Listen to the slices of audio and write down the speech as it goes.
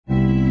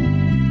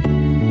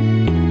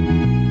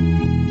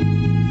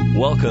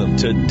Welcome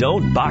to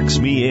Don't Box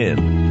Me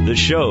In, the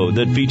show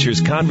that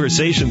features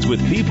conversations with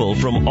people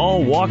from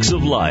all walks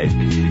of life,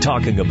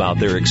 talking about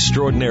their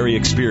extraordinary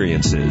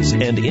experiences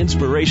and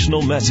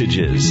inspirational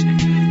messages.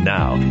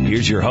 Now,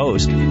 here's your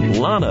host,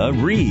 Lana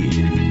Reed.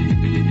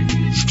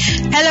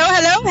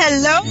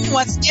 Hello.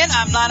 Once again,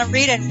 I'm Lana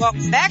Reed, and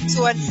welcome back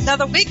to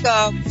another week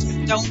of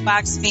Don't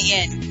Box Me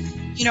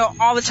In. You know,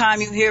 all the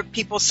time you hear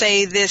people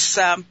say this,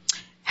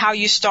 how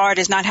you start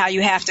is not how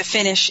you have to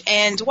finish.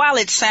 And while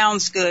it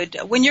sounds good,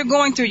 when you're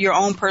going through your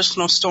own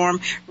personal storm,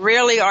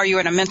 rarely are you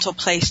in a mental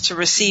place to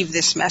receive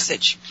this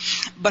message.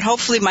 But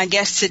hopefully my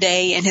guest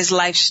today and his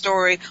life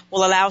story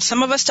will allow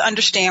some of us to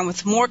understand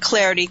with more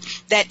clarity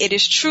that it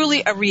is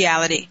truly a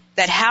reality,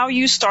 that how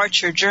you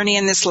start your journey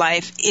in this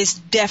life is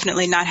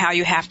definitely not how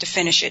you have to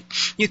finish it.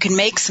 You can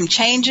make some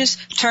changes,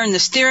 turn the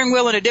steering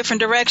wheel in a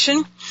different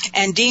direction,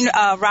 and Dean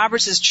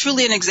Roberts is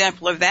truly an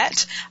example of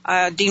that.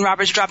 Dean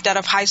Roberts dropped out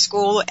of high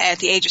school at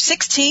the age of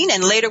 16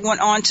 and later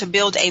went on to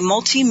build a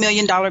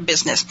multi-million-dollar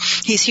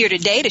business. He's here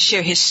today to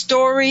share his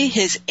story,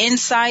 his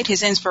insight,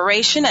 his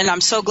inspiration, and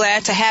I'm so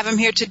glad to have him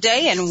here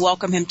today and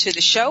welcome him to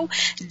the show.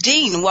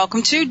 Dean,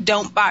 welcome to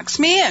Don't Box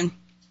Me In.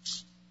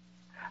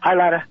 Hi,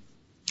 Lana.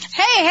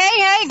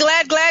 Hey,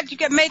 glad you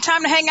made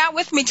time to hang out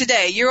with me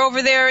today. You're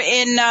over there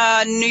in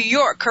New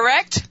York,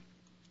 correct?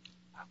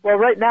 Well,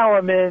 right now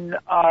I'm in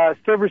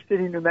Silver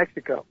City, New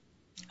Mexico.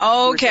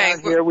 Okay.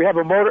 Here. We have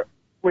a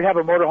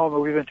motorhome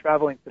and we've been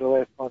traveling for the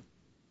last month.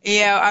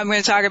 Yeah, I'm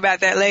going to talk about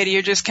that later.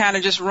 You're just kind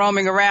of just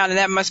roaming around, and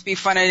that must be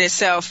fun in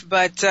itself.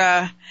 But,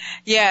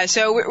 yeah,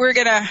 so we're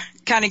going to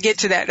kind of get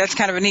to that. That's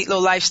kind of a neat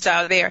little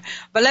lifestyle there.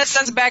 But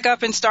let's back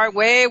up and start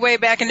way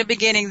back in the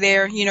beginning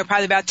there, you know,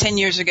 probably about 10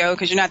 years ago,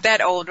 because you're not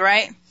that old,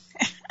 right?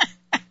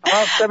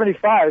 I'm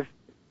 75.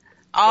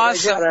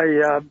 Awesome. I got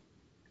a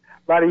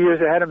lot of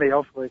years ahead of me,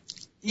 hopefully.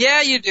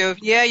 Yeah, you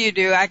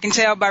do. I can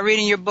tell by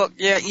reading your book.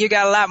 Yeah, you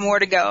got a lot more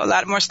to go, a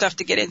lot more stuff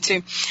to get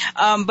into.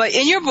 But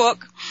in your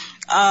book,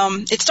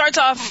 it starts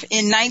off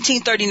in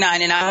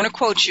 1939, and I want to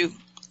quote you.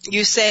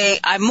 You say,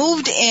 I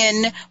moved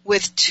in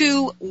with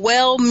two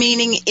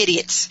well-meaning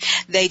idiots.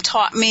 They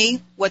taught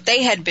me what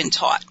they had been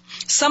taught,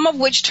 some of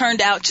which turned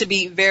out to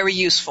be very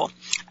useful.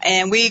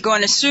 And we're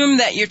going to assume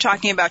that you're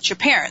talking about your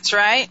parents,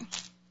 right?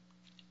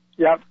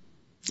 Yep.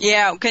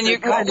 Yeah. Can you?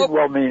 Kind of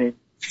well-meaning.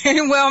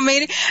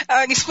 Well-meaning.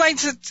 Explain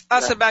to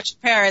us about your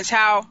parents.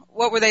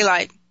 What were they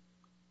like?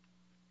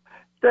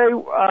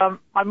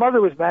 My mother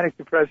was manic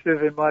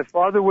depressive and my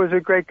father was a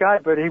great guy,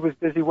 but he was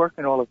busy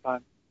working all the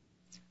time.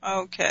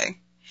 Okay.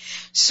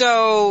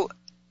 So,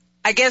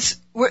 I guess,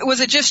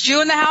 was it just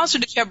you in the house or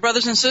did you have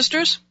brothers and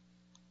sisters?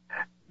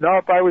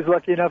 Nope, I was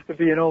lucky enough to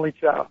be an only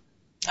child.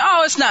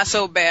 Oh, it's not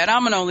so bad.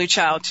 I'm an only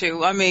child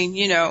too. I mean,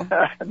 you know.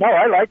 No,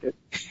 I like it.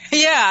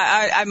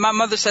 Yeah, my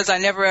mother says I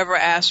never ever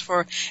asked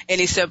for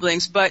any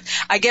siblings, but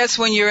I guess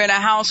when you're in a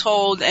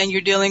household and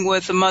you're dealing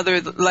with a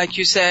mother, like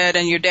you said,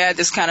 and your dad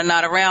that's kind of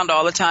not around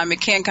all the time,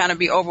 it can kind of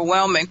be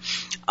overwhelming.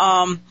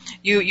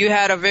 You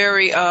had a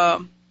very,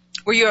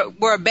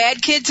 were a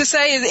bad kid to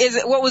say?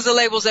 What was the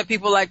labels that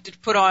people like to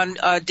put on,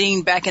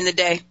 Dean back in the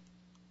day?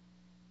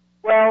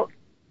 Well,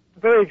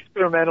 very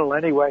experimental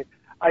anyway.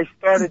 I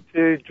started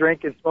to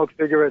drink and smoke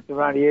cigarettes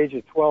around the age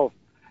of 12,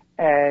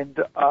 and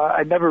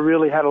I never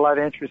really had a lot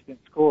of interest in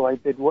school. I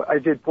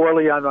did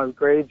poorly on my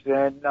grades,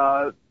 and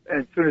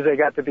as soon as I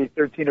got to be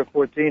 13 or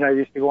 14, I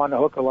used to go on the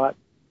hook a lot.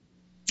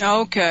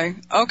 Okay.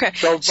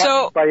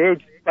 So by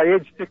age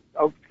 6,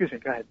 oh, excuse me,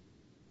 go ahead.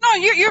 No,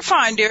 you're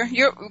fine, dear.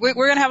 We're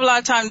going to have a lot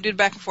of time to do the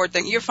back and forth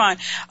thing. You're fine.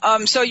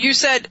 So you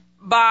said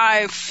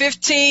by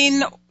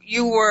 15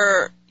 you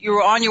were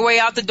on your way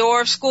out the door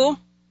of school?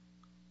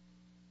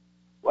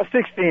 Well,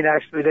 16,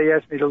 actually, they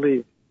asked me to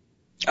leave.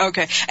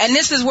 Okay. And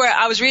this is where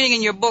I was reading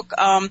in your book,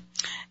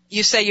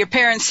 you say your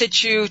parents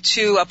sent you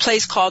to a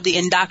place called the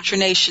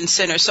Indoctrination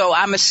Center. So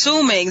I'm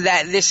assuming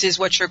that this is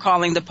what you're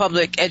calling the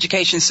public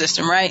education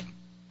system, right?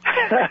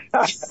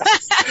 Yeah,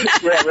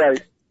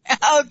 right.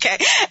 Okay.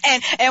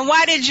 And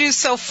why did you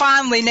so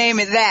fondly name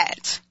it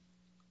that?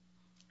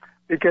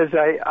 Because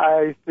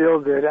I feel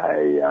that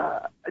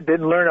I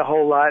didn't learn a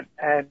whole lot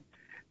and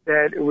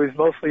that it was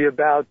mostly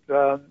about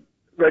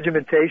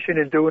regimentation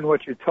and doing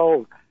what you're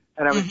told,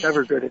 and I was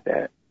never good at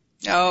that.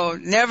 Oh,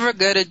 never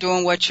good at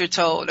doing what you're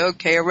told.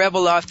 Okay, a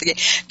rebel off the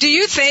gate. Do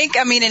you think,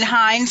 I mean, in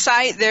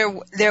hindsight,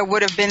 there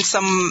would have been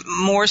some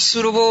more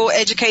suitable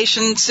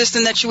education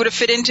system that you would have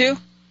fit into?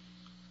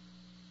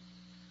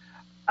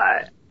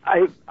 I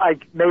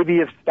maybe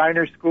if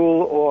Steiner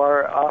School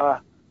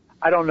or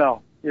I don't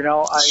know. You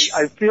know,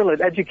 I feel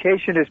that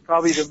education is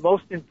probably the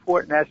most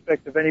important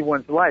aspect of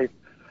anyone's life,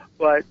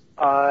 but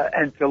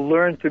and to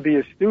learn to be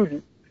a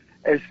student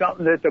is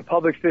something that the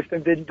public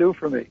system didn't do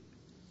for me.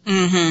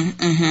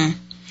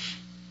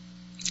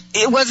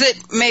 Was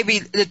it maybe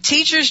the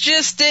teachers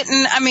just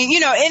didn't? I mean,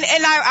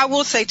 and I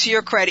will say to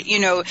your credit,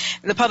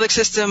 the public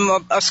system,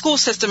 a school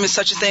system is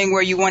such a thing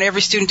where you want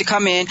every student to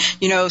come in,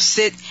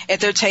 sit at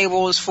their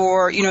tables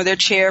for, their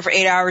chair for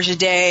 8 hours a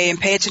day and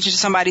pay attention to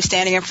somebody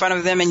standing in front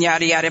of them and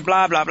yada, yada,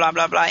 blah, blah, blah,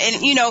 blah, blah. And,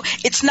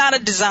 it's not a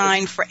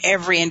design for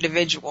every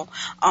individual.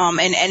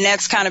 And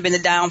that's kind of been the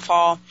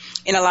downfall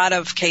in a lot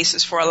of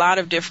cases for a lot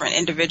of different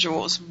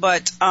individuals.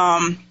 But,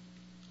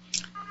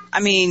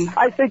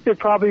 I think there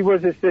probably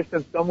was a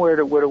system somewhere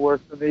that would have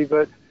worked for me,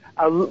 but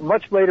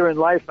much later in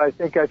life, I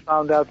think I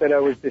found out that I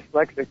was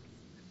dyslexic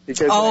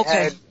because I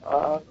had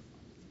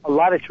a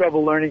lot of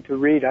trouble learning to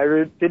read.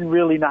 I didn't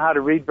really know how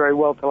to read very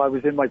well till I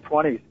was in my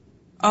 20s.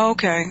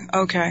 Okay.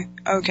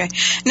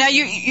 Now,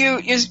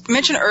 you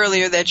mentioned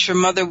earlier that your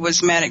mother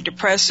was manic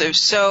depressive,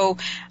 so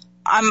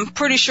I'm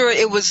pretty sure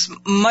it was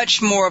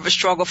much more of a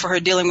struggle for her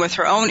dealing with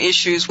her own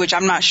issues, which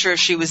I'm not sure if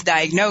she was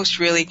diagnosed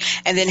really,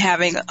 and then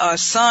having a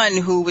son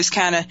who was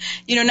kind of,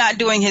 not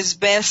doing his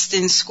best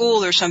in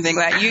school or something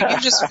like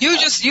that. You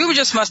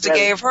just must have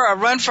gave her a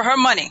run for her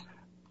money.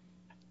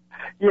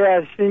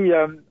 Yeah, she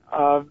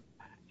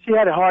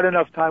had a hard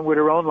enough time with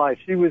her own life.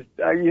 She used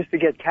to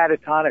get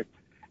catatonic,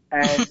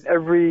 and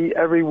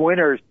every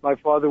winter my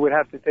father would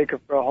have to take her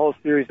for a whole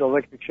series of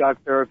electric shock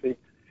therapy.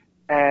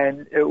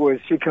 And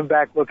she'd come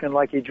back looking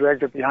like he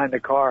dragged her behind the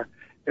car.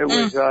 It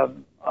was,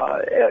 and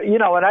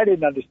I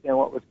didn't understand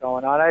what was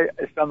going on.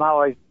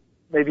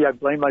 Maybe I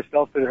blamed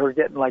myself for her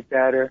getting like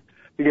that, or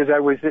because I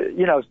was,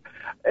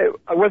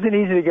 I wasn't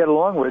easy to get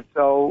along with.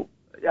 So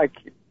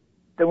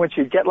then when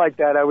she'd get like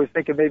that, I was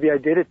thinking maybe I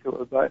did it to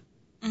her. But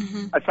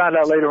I found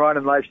out later on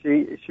in life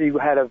she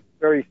had a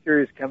very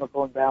serious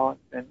chemical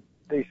imbalance, and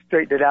they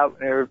straightened it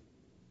out a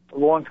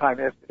long time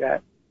after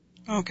that.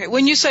 Okay.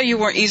 When you say you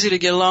weren't easy to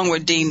get along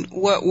with, Dean,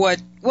 what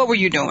were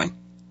you doing?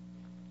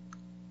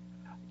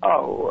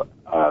 I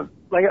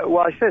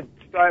said,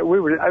 I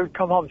would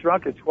come home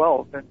drunk at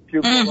 12 and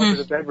puke all over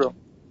the bedroom.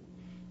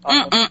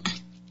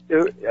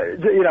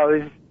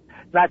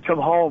 Not come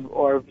home,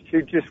 or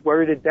she'd just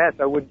worry to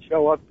death I wouldn't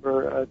show up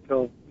for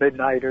till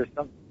midnight or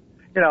something.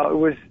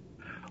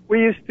 We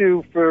used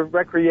to, for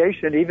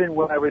recreation, even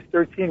when I was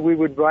 13, we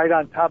would ride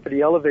on top of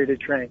the elevator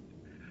trains,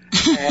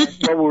 and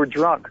we were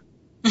drunk.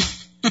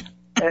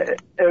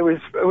 It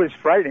was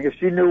frightening. If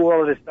she knew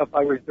all of the stuff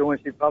I was doing,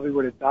 she probably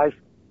would have died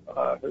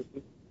from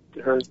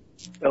her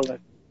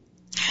illness.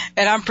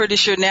 And I'm pretty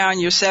sure now in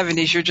your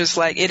 70s, you're just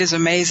like, it is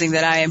amazing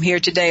that I am here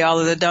today. All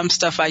of the dumb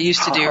stuff I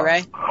used to do,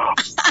 right?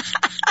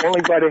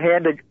 Only by the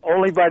hand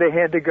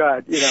of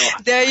God,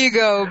 There you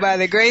go. By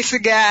the grace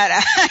of God,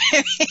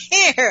 I'm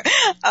here.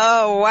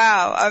 Oh,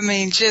 wow.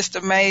 Just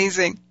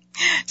amazing.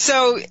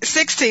 So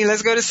 16,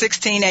 let's go to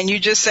 16, and you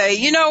just say,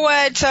 you know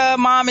what,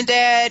 Mom and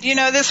Dad,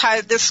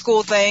 this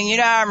school thing,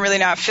 I'm really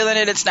not feeling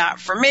it. It's not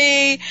for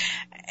me.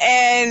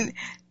 And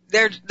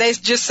they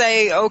just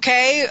say,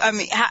 okay.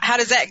 How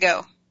does that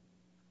go?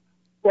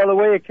 Well, the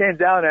way it came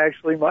down,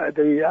 actually,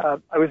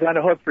 I was on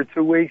the hook for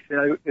 2 weeks,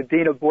 and the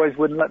dean of boys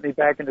wouldn't let me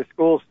back into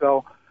school,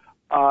 so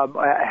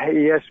I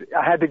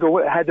had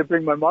to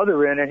bring my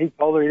mother in, and he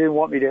told her he didn't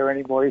want me there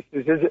anymore. He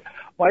says,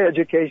 my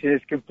education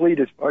is complete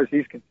as far as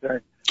he's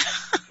concerned.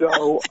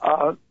 So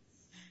that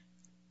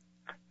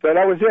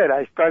was it.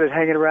 I started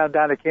hanging around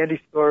down a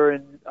candy store,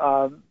 and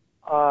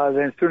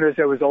then as soon as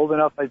I was old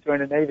enough, I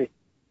joined the Navy.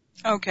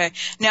 Okay.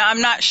 Now,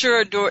 I'm not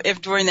sure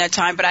if during that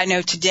time, but I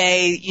know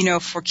today,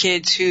 for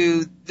kids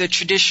who the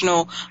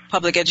traditional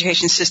public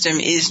education system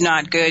is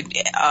not good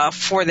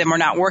for them or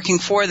not working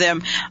for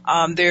them,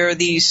 there are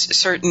these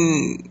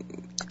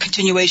certain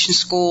continuation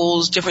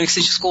schools, different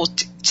extension schools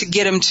to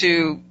get them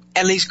to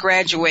at least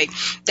graduate.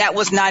 That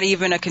was not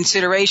even a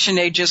consideration.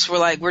 They just were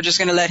like, we're just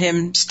going to let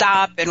him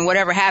stop, and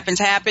whatever happens,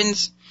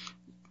 happens.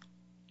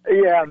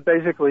 Yeah,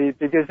 basically,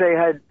 because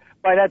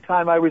by that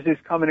time I was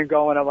just coming and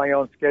going on my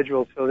own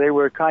schedule, so they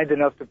were kind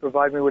enough to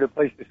provide me with a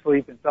place to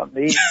sleep and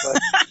something to eat, but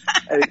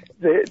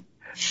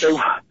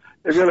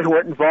they really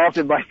weren't involved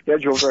in my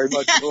schedule very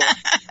much at all.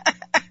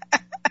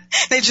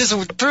 They just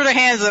threw their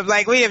hands up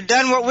like, we have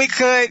done what we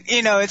could,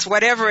 it's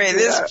whatever at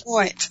this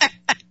point.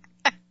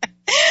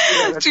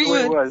 Yeah, that's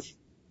what it was.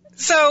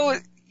 So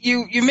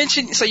you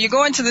mentioned, so you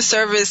go into the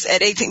service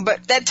at 18,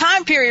 but that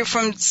time period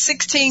from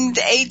 16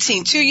 to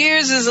 18, 2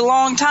 years is a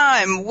long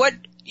time.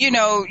 You're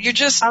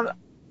just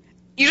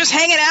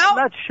hanging out? I'm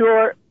not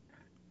sure.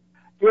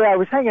 Yeah, I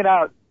was hanging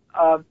out.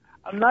 I'm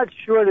not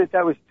sure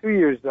that was 2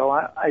 years, though.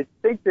 I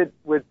think that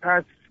with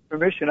parents'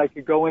 permission, I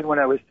could go in when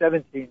I was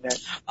 17 then.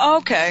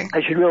 Okay.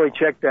 I should really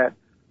check that.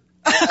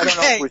 I don't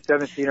know if it was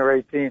 17 or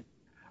 18.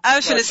 I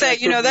was going to say,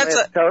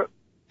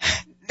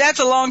 that's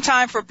a long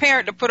time for a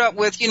parent to put up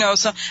with,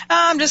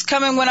 I'm just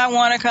coming when I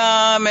want to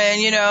come,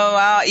 and,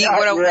 I'll eat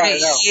what I want to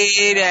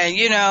eat,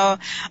 and,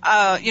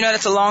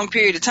 that's a long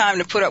period of time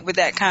to put up with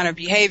that kind of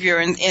behavior,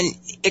 and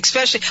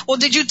especially, well,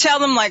 did you tell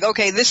them, like,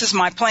 okay, this is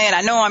my plan,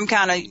 I know I'm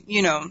kind of,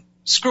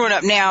 screwing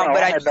up now, no,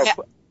 but I had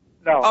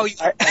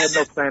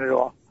no plan at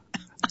all.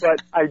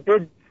 But I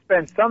did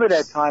spend some of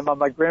that time on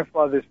my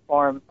grandfather's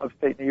farm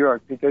upstate New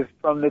York, because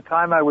from the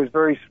time I was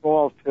very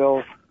small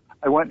till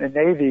I went in the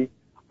Navy,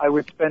 I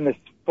would spend the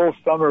full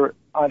summer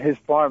on his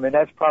farm, and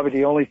that's probably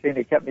the only thing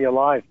that kept me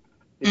alive,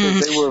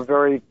 because he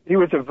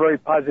was a very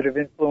positive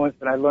influence,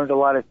 and I learned a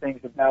lot of things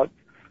about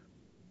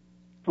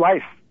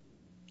life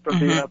from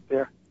being up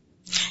there.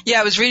 Yeah,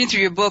 I was reading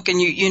through your book,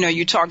 and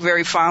you talk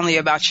very fondly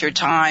about your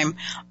time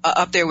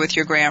up there with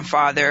your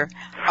grandfather.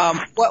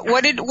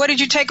 What did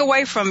you take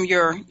away from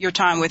your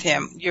time with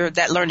him,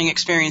 that learning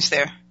experience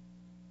there?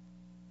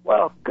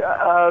 Well,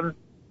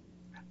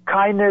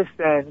 kindness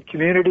and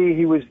community.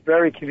 He was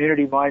very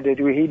community-minded.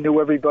 He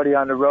knew everybody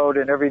on the road,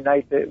 and every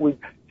night that we'd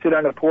sit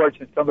on the porch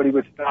and somebody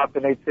would stop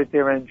and they'd sit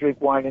there and drink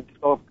wine and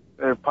smoke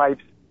their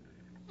pipes.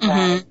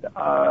 And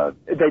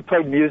they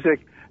played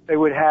music. They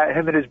would have,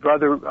 him and his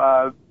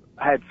brother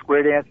had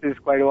square dances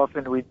quite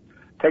often. We'd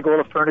take all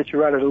the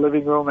furniture out of the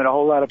living room, and a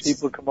whole lot of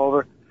people would come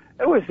over.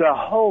 It was a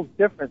whole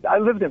different. I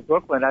lived in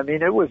Brooklyn. I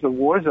mean, it was a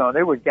war zone.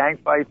 There were gang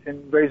fights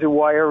and razor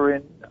wire,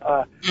 and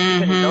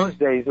even in those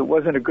days, it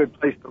wasn't a good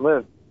place to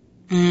live.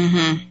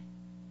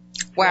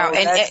 Wow, so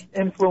and that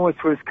influence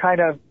was kind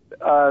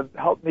of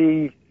helped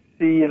me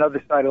see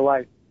another side of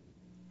life.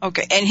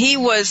 Okay, and he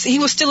was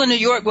still in New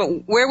York, but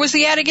where was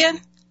he at again?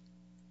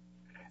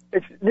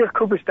 It's near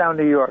Cooperstown,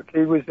 New York.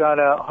 He was on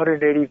a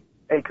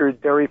 180-acre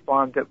dairy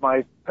farm that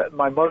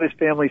my mother's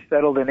family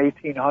settled in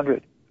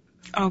 1800.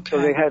 Okay.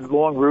 So they had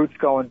long roots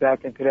going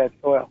back into that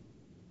soil.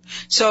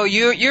 So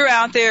you're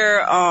out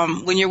there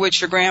when you're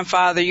with your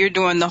grandfather. You're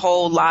doing the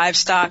whole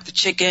livestock, the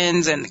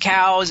chickens and the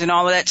cows and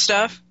all of that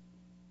stuff.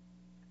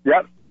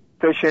 Yep,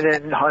 fishing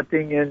and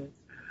hunting and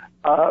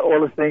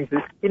all the things.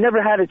 He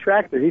never had a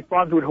tractor. He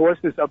farmed with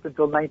horses up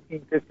until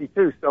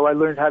 1952. So I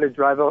learned how to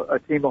drive a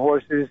team of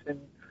horses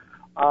and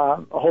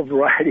a whole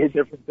variety of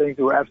different things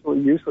that were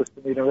absolutely useless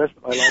to me the rest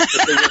of my life.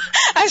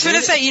 I was going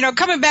to say,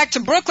 coming back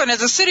to Brooklyn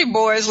as a city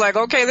boy is like,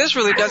 okay, this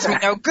really does me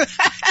no good.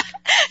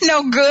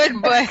 No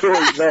good, but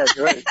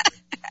right.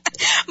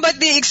 But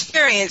the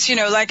experience,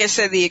 like I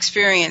said, the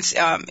experience,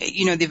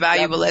 the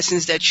valuable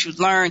lessons that you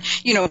learn,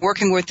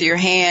 working with your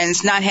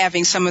hands, not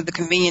having some of the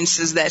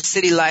conveniences that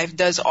city life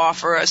does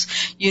offer us,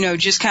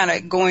 just kind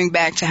of going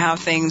back to how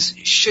things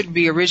should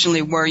be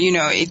originally were,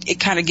 it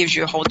kind of gives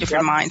you a whole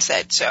different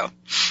mindset. So,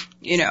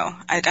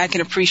 I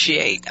can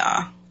appreciate,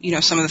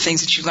 some of the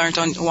things that you learned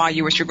while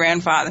you were with your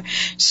grandfather.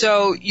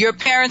 So your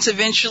parents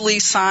eventually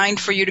signed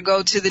for you to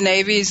go to the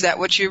Navy. Is that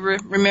what you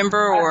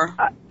remember, or?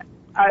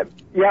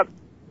 Yep.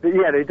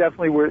 Yeah, they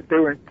definitely were. They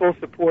were in full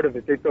support of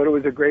it. They thought it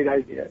was a great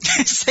idea.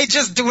 Say,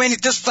 just do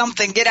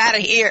something. Get out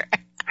of here.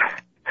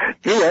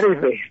 Do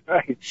anything,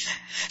 right?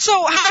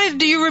 So,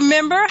 do you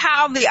remember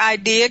how the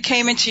idea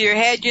came into your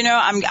head?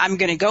 I'm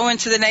going to go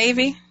into the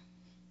Navy.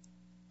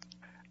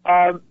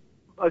 A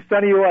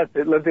son of yours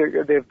that lived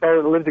there, the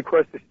fellow that lived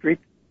across the street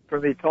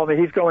from me told me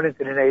he's going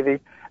into the Navy,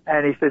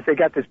 and he says they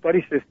got this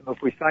buddy system.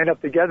 If we sign up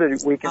together,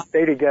 we can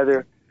stay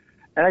together.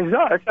 And I said,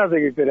 oh, that sounds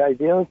like a good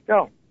idea. Let's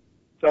go.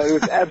 So there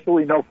was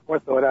absolutely no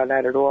forethought on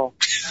that at all.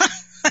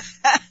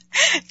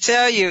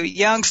 Tell you,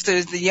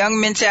 youngsters, the young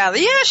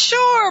mentality. Yeah,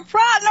 sure,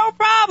 no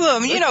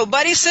problem.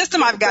 Buddy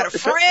system. I've got a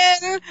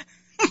friend.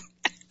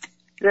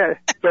 Yeah,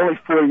 it's only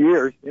 4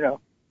 years.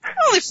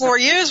 Only 4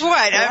 years?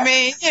 What? Yeah. I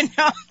mean,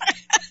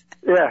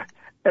 Yeah.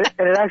 And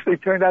it actually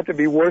turned out to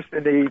be worse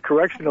than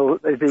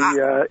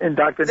the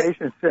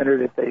indoctrination center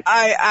that they.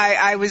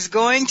 I was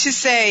going to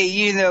say,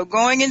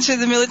 going into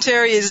the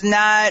military is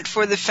not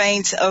for the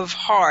faint of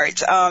heart.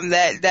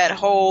 That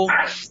whole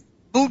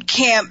boot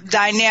camp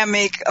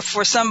dynamic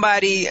for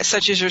somebody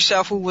such as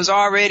yourself who was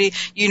already,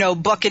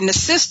 bucking the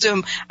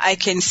system, I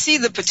can see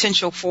the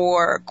potential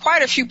for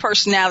quite a few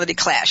personality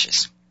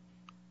clashes.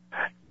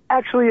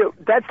 Actually,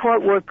 that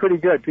part worked pretty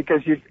good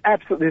because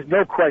there's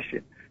no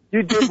question.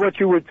 You did what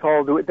you were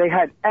told. They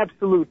had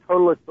absolute,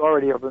 total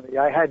authority over me.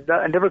 I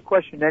never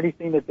questioned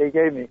anything that they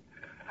gave me.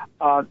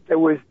 It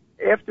was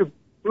after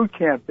boot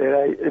camp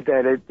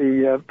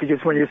because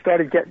when you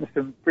started getting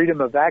some freedom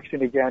of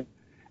action again,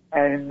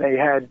 and they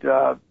had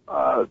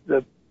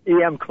the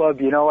EM club,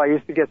 I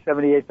used to get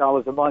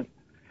 $78 a month,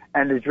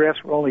 and the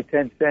drafts were only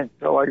 10 cents,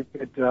 so I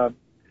could.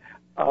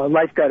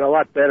 Life got a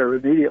lot better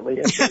immediately.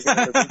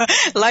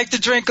 Like to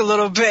drink a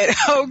little bit.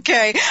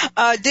 Okay.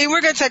 Dean,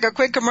 we're going to take a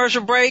quick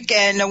commercial break,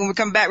 and when we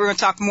come back, we're going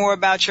to talk more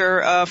about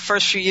your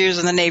first few years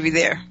in the Navy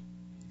there.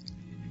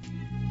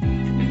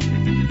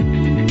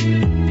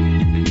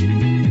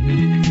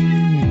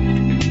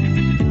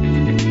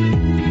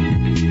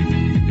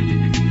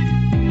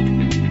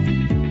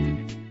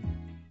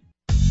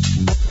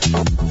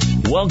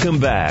 Welcome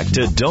back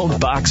to Don't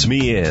Box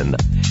Me In.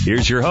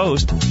 Here's your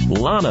host,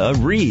 Lana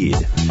Reed.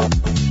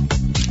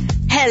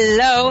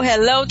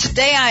 Hello.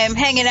 Today I am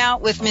hanging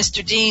out with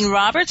Mr. Dean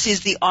Roberts. He's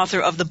the author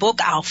of the book,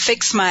 I'll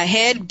Fix My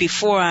Head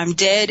Before I'm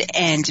Dead.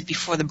 And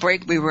before the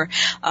break, we were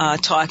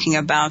talking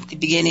about the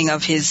beginning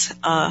of his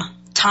time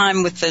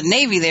time with the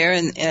Navy there,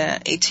 and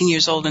 18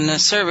 years old in the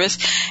service.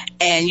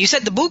 And you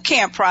said the boot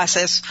camp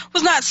process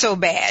was not so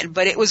bad,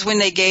 but it was when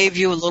they gave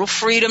you a little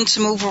freedom to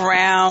move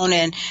around.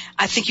 And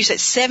I think you said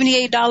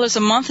 $78 a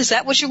month. Is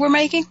that what you were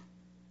making?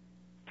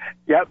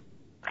 Yep.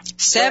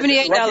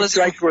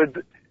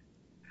 $78.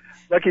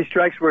 Lucky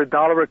Strikes were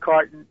 $1 a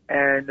carton,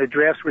 and the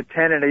drafts were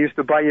 10, and they used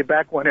to buy you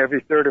back one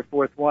every third or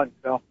fourth one.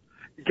 So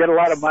you get a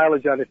lot of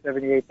mileage out of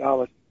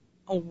 $78.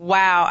 Oh,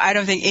 wow. I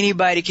don't think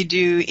anybody could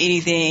do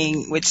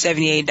anything with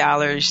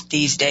 $78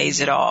 these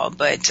days at all,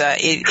 but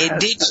it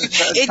did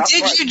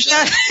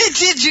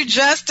you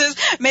justice.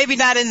 Maybe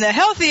not in the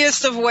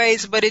healthiest of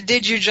ways, but it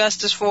did you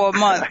justice for a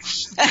month.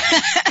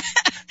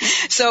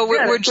 So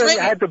we're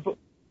drinking.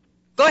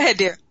 Go ahead,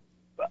 dear.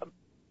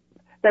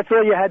 That's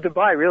all you had to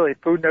buy, really.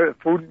 Food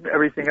and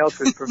everything else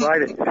was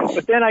provided.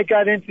 But then I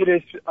got into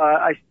this,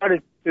 I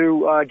started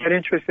to get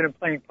interested in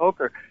playing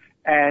poker.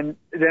 And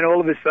then all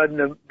of a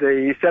sudden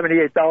the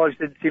 $78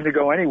 didn't seem to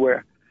go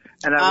anywhere.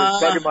 And I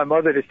was begging my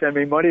mother to send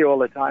me money all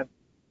the time.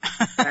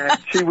 And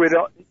she would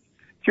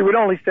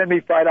only send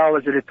me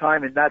 $5 at a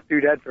time and not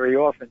do that very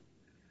often.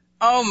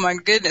 Oh my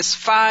goodness,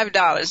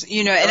 $5.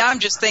 And I'm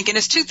just thinking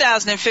it's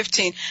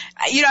 2015.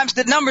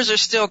 The numbers are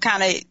still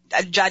kind of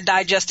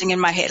digesting in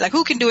my head. Like,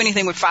 who can do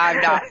anything with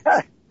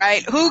 $5?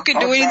 Right? Who can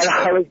do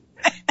anything?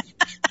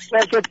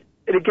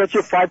 It'll get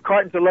you 5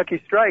 cartons of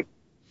Lucky Strike.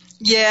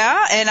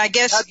 Yeah, and I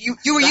guess you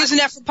were using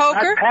that for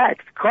poker? Not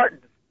packs,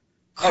 cartons.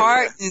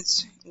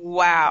 Cartons.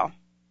 Wow.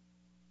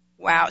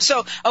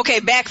 So, okay,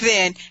 back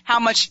then, how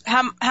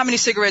many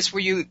cigarettes were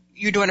you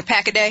doing a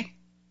pack a day?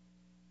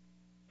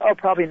 Oh,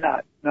 probably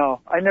not. No,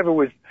 I never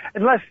was.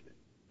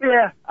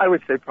 I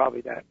would say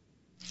probably that.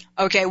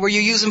 Okay, were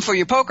you using them for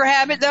your poker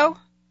habit, though?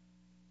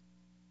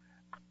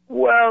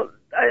 Well,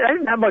 I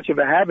didn't have much of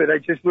a habit. I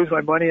just lose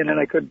my money and then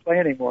I couldn't play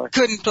anymore.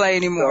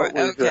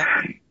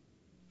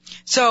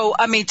 So,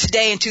 I mean,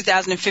 today in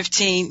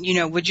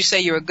 2015, would you say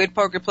you're a good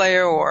poker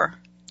player or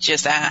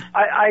just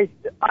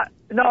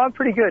No, I'm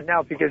pretty good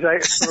now because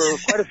for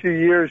quite a few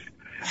years,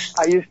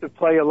 I used to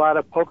play a lot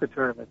of poker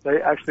tournaments. I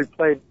actually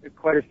played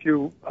quite a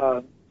few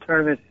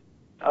tournaments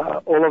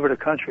all over the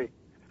country.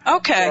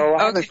 Okay. So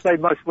I haven't played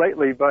much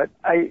lately, but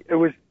it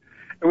was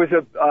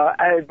a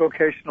added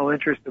vocational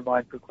interest of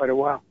mine for quite a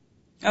while.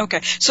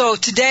 Okay. So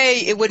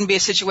today it wouldn't be a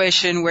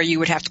situation where you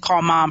would have to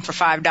call mom for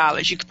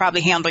 $5. You could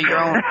probably handle your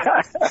own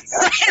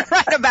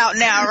right about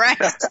now, right?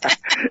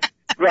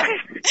 Right.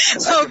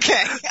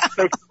 Okay.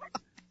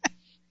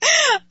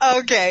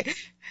 Okay.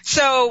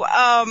 So,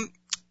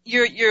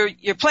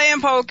 you're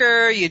playing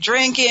poker, you're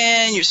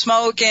drinking, you're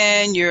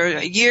smoking, you're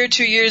a year,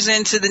 2 years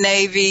into the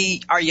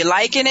Navy. Are you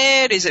liking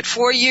it? Is it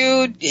for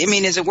you? I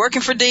mean, is it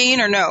working for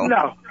Dean or no?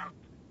 No.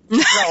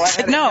 I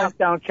had a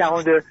countdown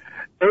calendar.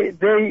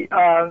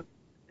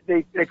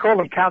 They call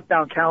them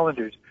countdown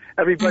calendars.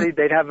 Everybody,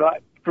 they'd have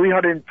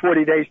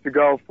 340 days to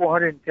go,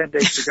 410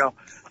 days to go.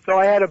 So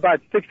I had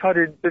about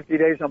 650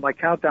 days on my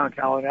countdown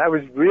calendar. I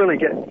was really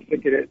getting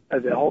sick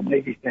of the whole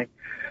Navy thing.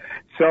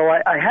 So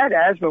I had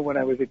asthma when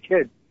I was a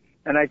kid,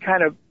 and I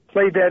kind of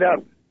played that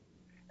up.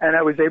 And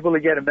I was able to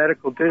get a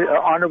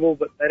honorable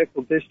but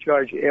medical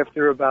discharge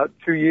after about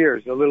 2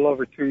 years, a little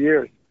over 2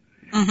 years.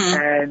 Mm-hmm.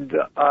 And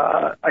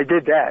I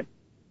did that.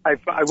 I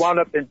wound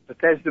up in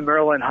Bethesda,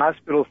 Maryland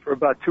hospital for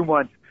about 2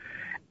 months.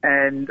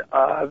 And,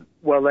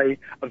 they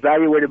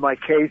evaluated my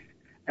case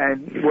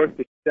and worked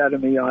the shit out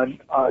of me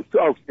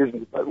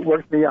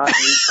worked me on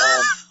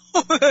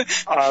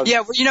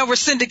the, we're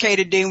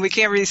syndicated, Dean. We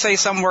can't really say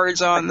some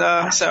words on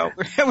so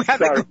we have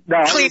to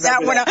clean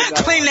that one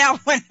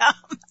up.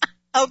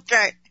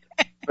 Okay.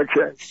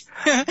 Okay.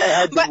 I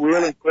had to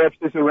wheel and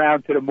corpses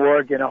around to the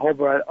morgue and a whole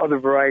other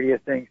variety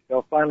of things.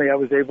 So finally I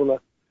was able to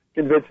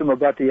convince them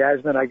about the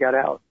asthma and I got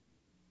out.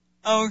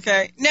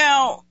 Okay.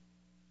 Now,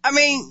 I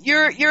mean,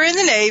 you're in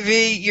the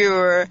Navy,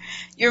 you're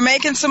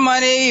making some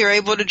money, you're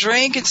able to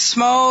drink and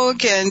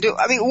smoke and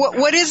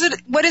what is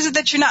it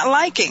that you're not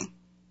liking?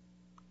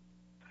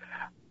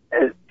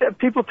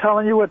 People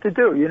telling you what to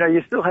do.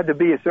 You still had to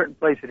be a certain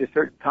place at a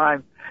certain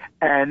time,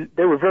 and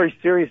they were very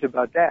serious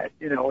about that.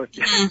 If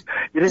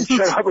you didn't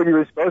show up when you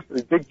were supposed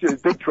to,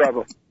 big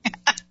trouble.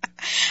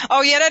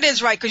 Oh yeah, that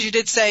is right, because you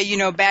did say,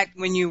 back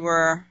when you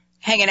were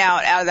hanging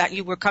out of that,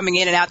 you were coming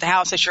in and out the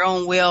house at your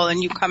own will,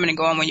 and you coming and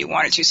going when you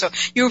wanted to. So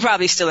you were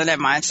probably still in that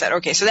mindset.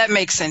 Okay, so that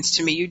makes sense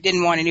to me. You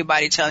didn't want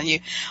anybody telling you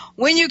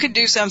when you could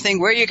do something,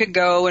 where you could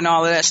go, and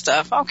all of that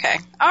stuff. Okay,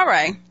 all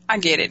right, I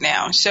get it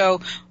now.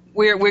 So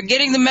we're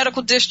getting the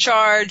medical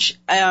discharge.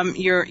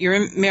 You're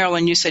in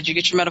Maryland. You said you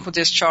get your medical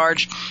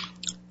discharge,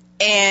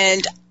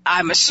 and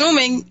I'm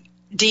assuming,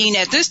 Dean,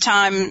 at this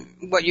time,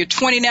 you're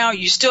 20 now.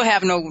 You still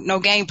have no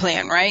game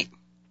plan, right?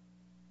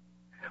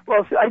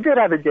 Well, I did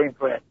have a game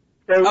plan.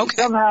 So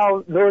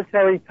somehow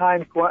military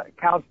time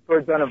counts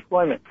towards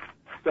unemployment.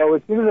 So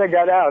as soon as I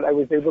got out, I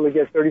was able to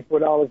get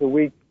 $34 a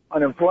week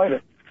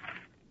unemployment.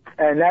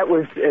 And that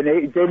was, and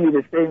it gave me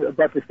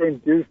about the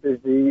same juice as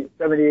the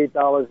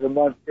 $78 a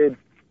month did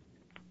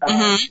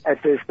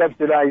at the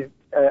subsidized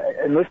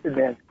enlisted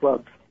man's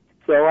club.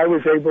 So I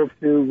was able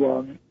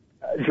to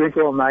drink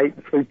all night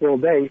and sleep all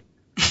day.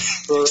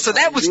 So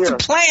that was the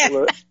plan.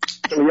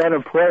 For the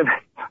unemployment.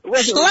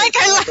 Like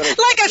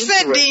I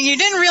said, Dean, you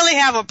didn't really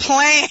have a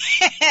plan.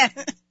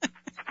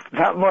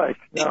 Not much,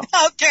 no.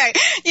 Okay.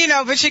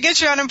 But you get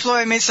your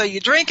unemployment, so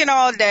you're drinking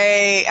all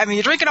day.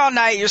 You're drinking all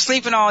night, you're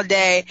sleeping all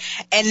day,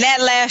 and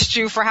that lasts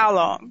you for how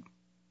long?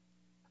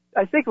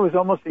 I think it was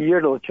almost a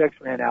year till the checks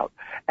ran out.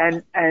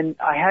 And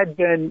I had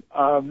been,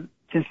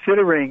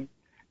 considering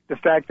the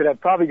fact that I've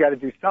probably got to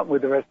do something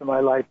with the rest of my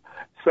life.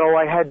 So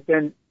I had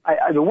been,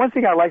 the one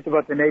thing I liked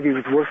about the Navy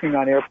was working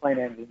on airplane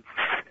engines.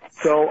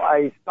 So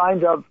I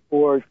signed up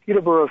for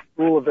Teterboro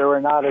School of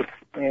Aeronautics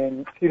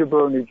in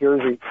Teterboro, New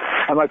Jersey,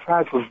 and my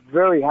parents were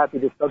very happy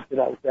to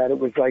subsidize that. It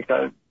was like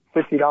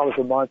 $50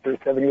 a month or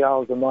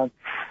 $70 a month.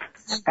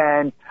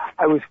 And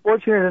I was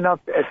fortunate enough,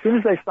 as soon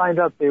as I signed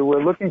up, they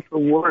were looking for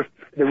work.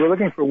 They were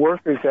looking for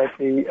workers at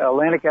the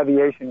Atlantic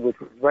Aviation, which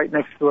was right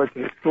next door to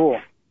the school.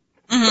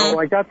 Mm-hmm. So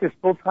I got this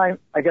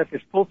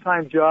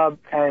full-time job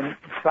and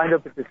signed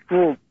up at the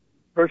school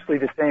virtually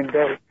the same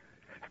day.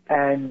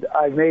 And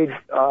I made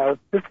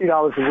 $50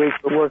 a week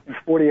for working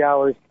 40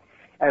 hours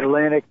at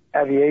Atlantic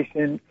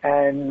Aviation.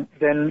 And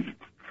then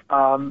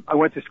I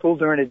went to school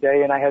during the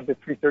day, and I had the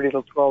 3:30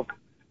 till 12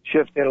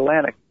 shift at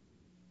Atlantic.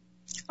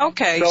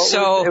 Okay,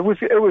 so it was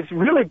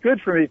really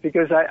good for me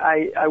because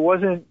I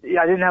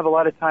didn't have a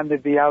lot of time to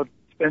be out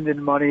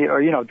spending money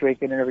or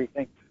drinking and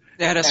everything.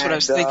 Yeah, that's what I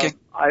was thinking.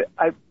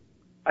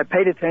 I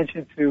paid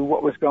attention to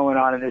what was going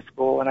on in this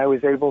school, and I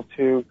was able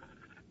to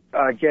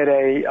get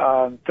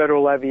a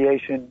Federal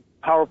Aviation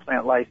power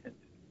plant license.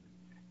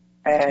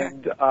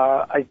 And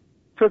I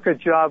took a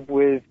job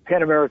with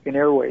Pan American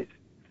Airways.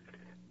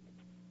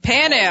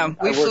 Pan Am.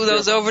 We flew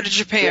those over to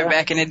Japan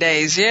back in the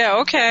days. Yeah,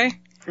 okay.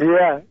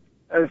 Yeah,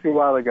 that was a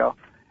while ago.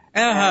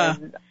 Uh-huh.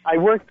 And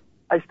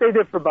I stayed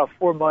there for about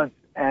 4 months,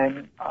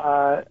 and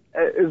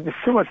it was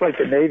too much like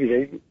the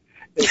Navy.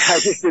 I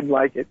just didn't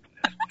like it.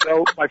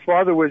 So my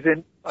father was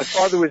in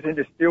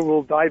the steel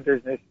wool dye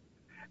business,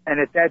 and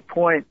at that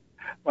point,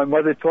 my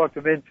mother talked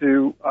him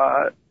into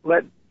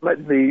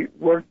letting me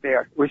work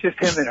there. It was just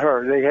him and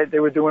her. They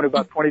were doing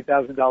about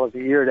 $20,000 a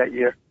year that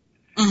year,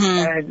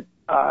 and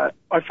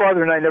my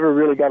father and I never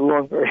really got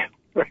along very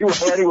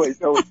well anyway.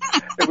 So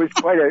it was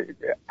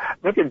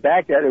looking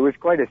back at it, was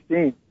quite a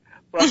scene.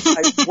 But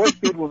I was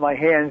good with my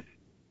hands,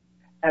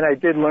 and I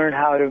did learn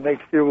how to make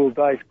steel wool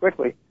dyes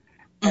quickly.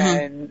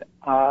 And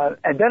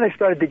then I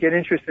started to get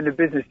interested in the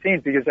business scene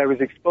because I was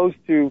exposed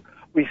to,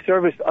 we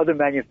serviced other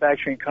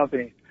manufacturing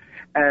companies,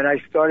 and I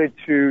started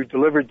to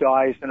deliver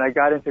dyes, and I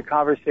got into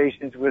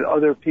conversations with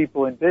other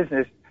people in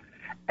business,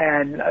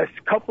 and a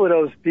couple of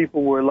those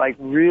people were like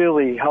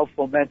really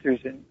helpful mentors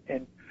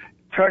in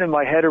turning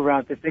my head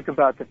around to think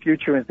about the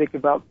future and think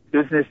about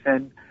business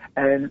and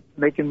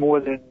making more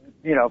than,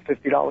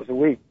 $50 a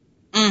week.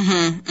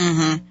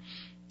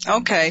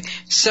 Okay,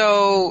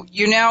 so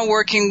you're now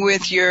working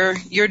with your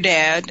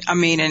dad.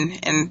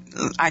 And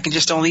I can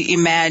just only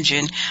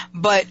imagine.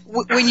 But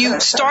when you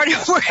started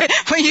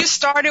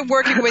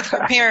working with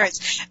your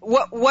parents,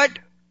 what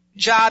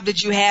job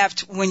did you have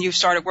when you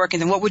started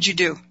working? And what would you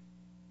do?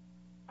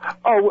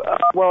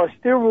 Well, a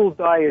steel wool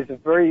dye is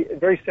very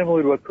very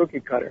similar to a cookie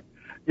cutter.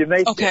 You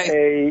make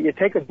you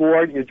take a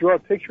board, you draw a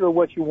picture of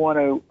what you want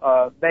to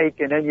make,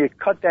 and then you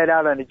cut that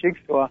out on a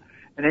jigsaw,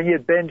 and then you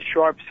bend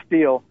sharp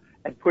steel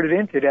and put it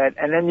into that,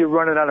 and then you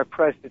run it on a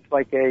press. It's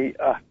like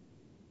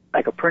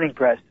a printing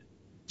press.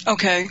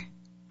 Okay.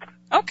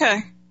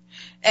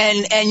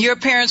 And your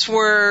parents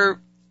were,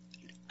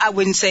 I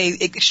wouldn't say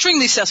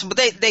extremely successful,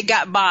 but they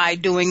got by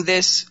doing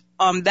this.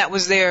 That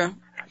was their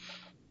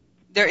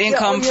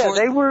income. Yeah,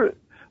 they were.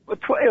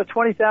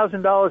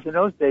 $20,000 in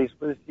those days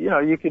was,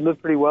 you could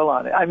live pretty well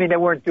on it. I mean,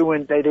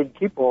 they didn't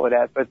keep all of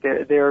that, but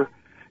they're there's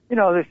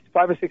 $5,000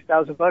 or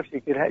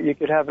 $6,000 you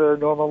could have a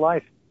normal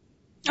life.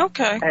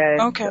 Okay.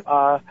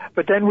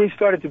 But then we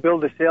started to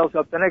build the sales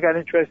up. Then I got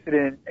interested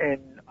in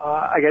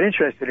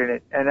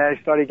it, and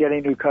I started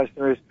getting new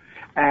customers.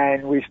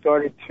 And we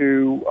started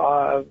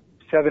to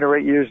 7 or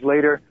 8 years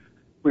later,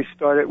 we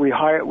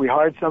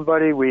hired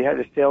somebody.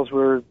 The sales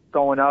were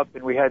going up,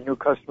 and we had a new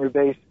customer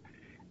base.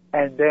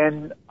 And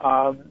then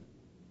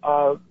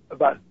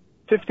about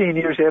 15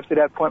 years after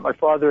that point, my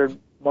father and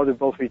mother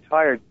both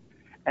retired,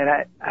 and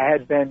I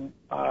had been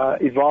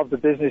evolved the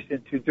business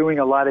into doing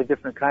a lot of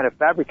different kind of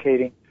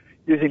fabricating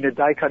using the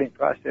die cutting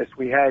process.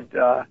 We had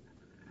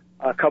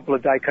a couple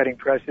of die cutting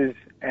presses,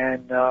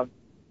 and so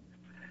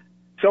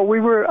I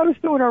was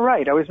doing all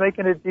right. I was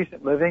making a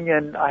decent living,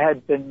 and I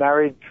had been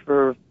married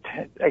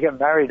I got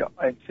married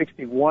in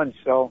 61,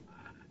 so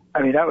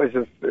I mean that was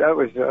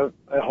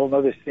a whole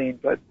other scene,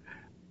 but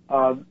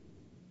I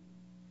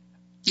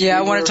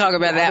want to talk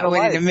about that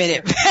one in a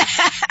minute.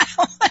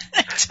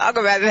 Talk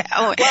about that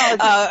one.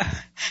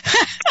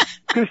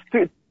 Well,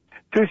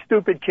 two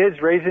stupid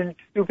kids raising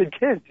stupid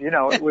kids.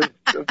 It was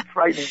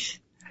frightening.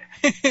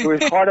 It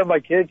was hard on my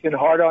kids and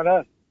hard on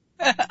us.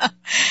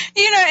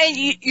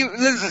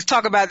 And let's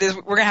talk about this.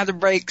 We're going to have to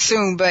break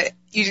soon, but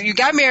you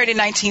got married in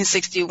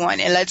 1961,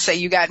 and let's say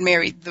you got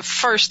married the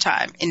first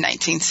time in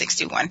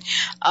 1961.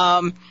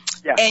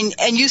 Yeah.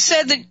 And you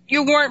said that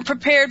you weren't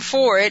prepared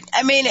for it.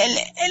 I mean,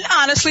 and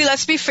honestly,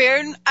 let's be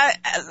fair.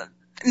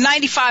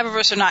 95 of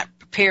us are not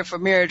prepared for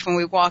marriage when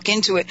we walk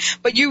into it,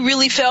 but you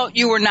really felt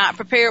you were not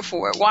prepared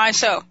for it. Why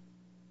so?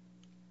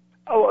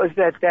 Oh, it was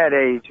at that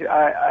age.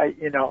 I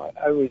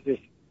was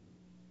just,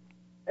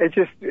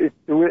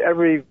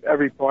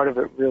 every part of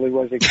it really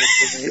wasn't good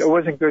for me. It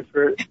wasn't good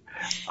for,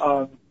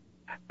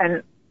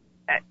 and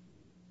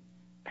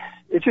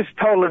it's just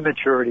total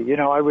immaturity.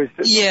 I was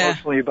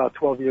emotionally about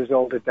 12 years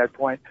old at that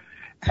point,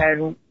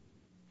 and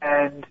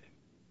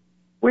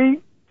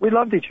we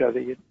loved each other,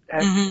 and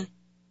mm-hmm.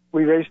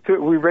 we raised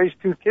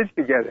two kids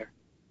together.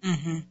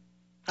 Mm-hmm.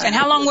 And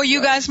how long were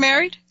you guys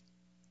married?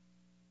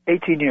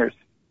 18 years.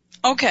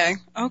 Okay.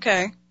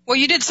 Well,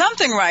 you did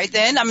something right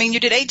then. I mean, you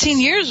did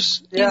 18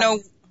 years. Yeah.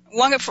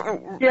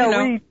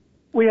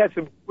 We had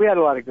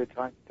a lot of good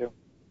times too.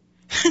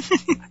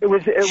 It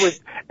was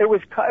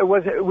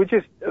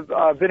just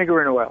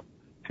vinegar and oil.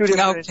 Two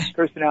different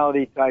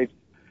personality types,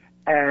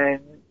 and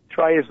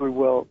try as we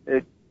will,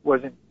 it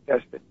wasn't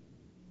tested.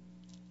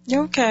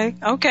 Okay.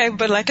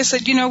 But like I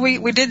said,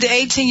 we did the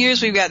 18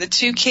 years. We've got the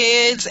two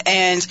kids,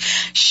 and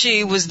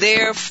she was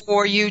there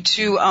for you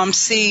to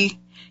see,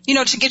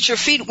 to get your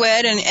feet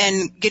wet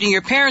and getting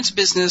your parents'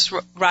 business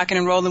rocking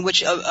and rolling,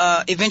 which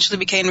eventually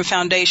became the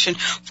foundation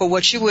for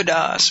what you would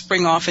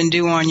spring off and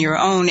do on your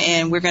own.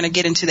 And we're going to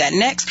get into that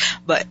next.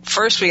 But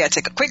first, we got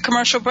to take a quick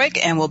commercial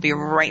break, and we'll be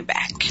right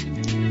back.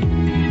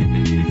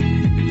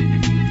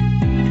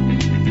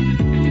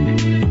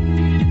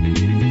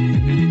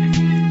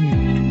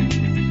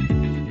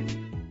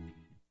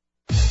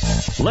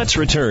 Let's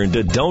return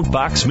to Don't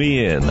Box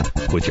Me In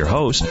with your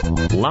host,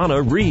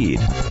 Lana Reed.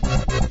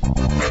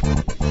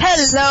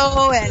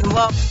 Hello and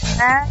welcome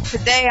back.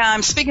 Today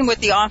I'm speaking with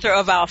the author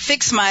of I'll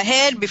Fix My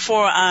Head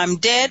Before I'm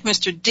Dead,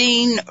 Mr.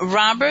 Dean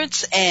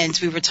Roberts, and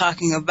we were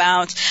talking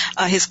about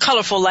his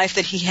colorful life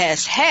that he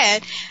has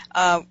had.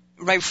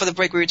 Right before the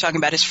break, we were talking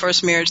about his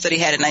first marriage that he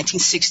had in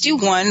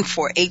 1961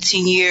 for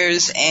 18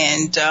 years,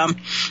 and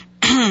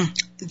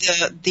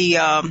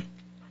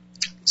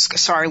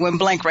went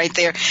blank right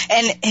there,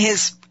 and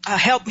his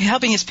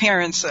helping his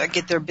parents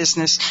get their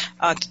business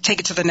to take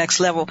it to the next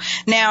level.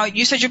 Now,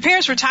 you said your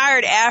parents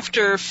retired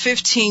after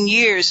 15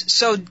 years,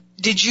 so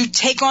did you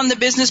take on the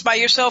business by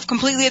yourself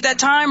completely at that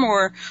time,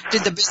 or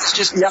did the business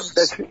just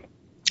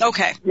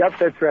Okay. Yep,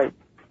 that's right.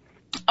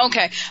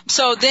 Okay,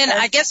 so then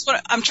I guess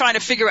what I'm trying to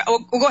figure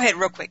out, go ahead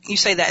real quick. You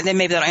say that, and then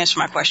maybe that'll answer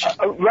my question.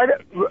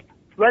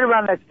 Right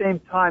around that same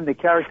time, the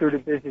character of the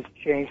business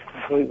changed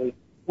completely.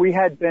 We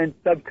had been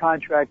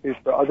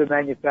subcontractors for other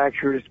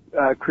manufacturers,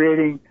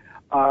 creating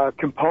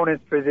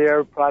components for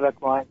their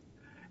product line.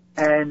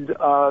 And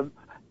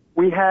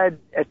we had,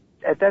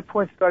 at that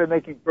point, started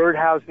making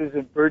birdhouses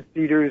and bird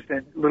feeders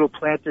and little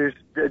planters,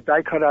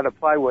 die cut out of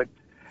plywood.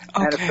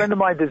 Okay. And a friend of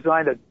mine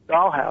designed a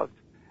dollhouse,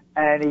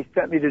 and he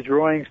sent me the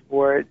drawings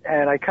for it,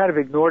 and I kind of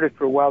ignored it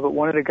for a while, but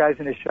one of the guys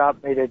in the shop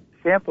made a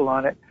sample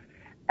on it,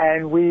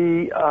 and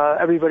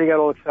everybody got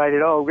all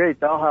excited, oh, great,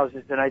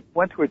 dollhouses, and I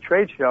went to a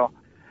trade show,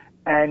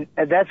 and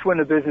that's when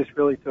the business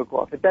really took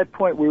off. At that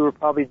point, we were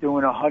probably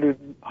doing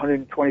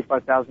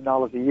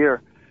 $125,000 a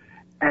year,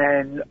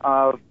 and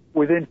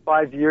within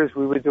 5 years,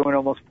 we were doing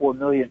almost $4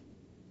 million.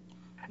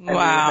 And we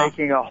were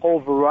making a whole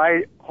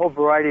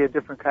variety of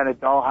different kind of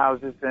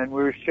dollhouses, and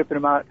we were shipping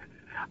them out.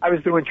 I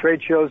was doing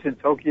trade shows in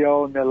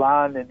Tokyo,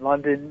 Milan, and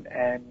London,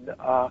 and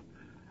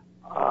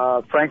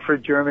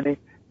Frankfurt, Germany,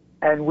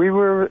 and we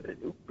were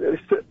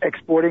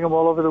exporting them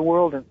all over the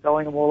world and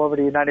selling them all over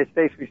the United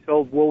States. We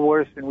sold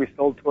Woolworths, and we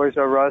sold Toys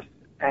R Us,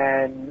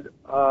 and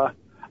a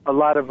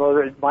lot of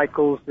other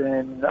Michaels,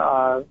 and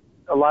a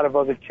lot of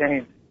other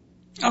chains.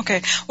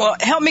 Okay. Well,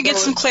 help me get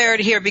some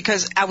clarity here,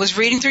 because I was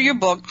reading through your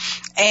book,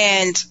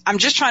 and I'm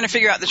just trying to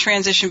figure out the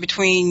transition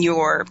between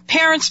your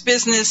parents'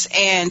 business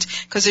and,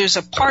 because there's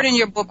a part in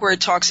your book where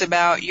it talks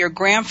about your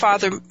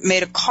grandfather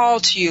made a call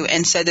to you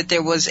and said that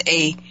there was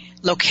a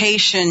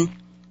location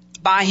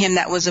by him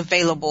that was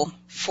available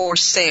for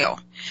sale.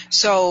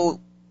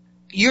 So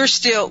you're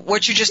still,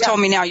 what you just told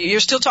me now, you're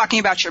still talking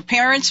about your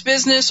parents'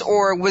 business,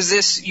 or was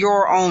this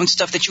your own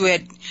stuff that you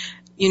had,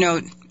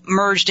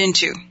 merged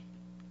into?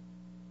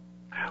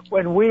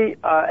 When I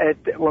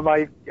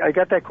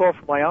got that call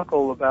from my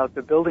uncle about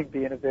the building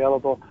being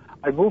available,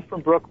 I moved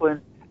from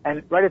Brooklyn,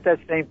 and right at that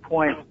same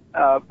point,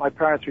 my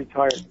parents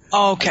retired.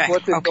 Okay. I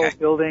bought this old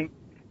building,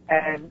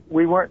 and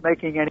we weren't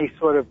making any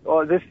sort of,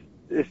 this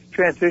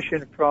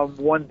transition from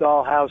one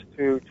dollhouse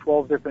to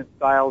 12 different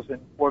styles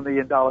and $4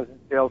 million in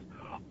sales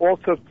all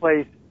took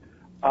place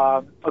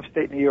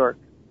upstate New York.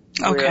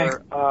 Okay.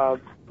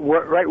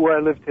 Right where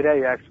I live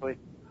today, actually.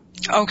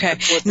 Okay.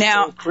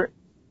 Now,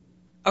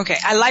 Okay,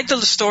 I like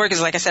the story because,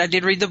 like I said, I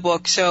did read the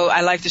book, so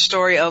I like the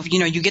story of,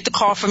 you get the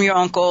call from your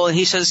uncle, and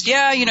he says,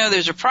 yeah,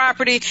 there's a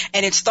property,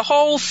 and it's the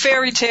whole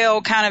fairy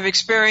tale kind of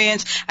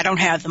experience. I don't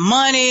have the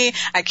money,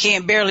 I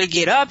can't barely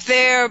get up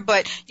there,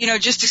 but,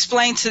 just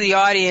explain to the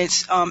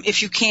audience,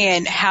 if you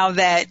can, how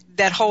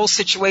that whole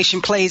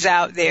situation plays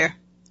out there,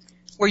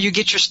 where you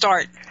get your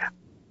start.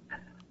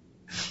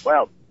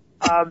 Well,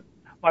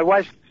 my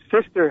wife's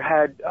sister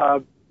had,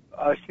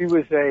 she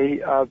was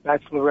a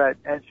bachelorette,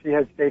 and she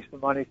had saved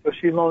some money, so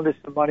she loaned us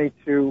some money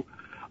to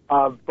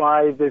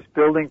buy this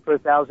building for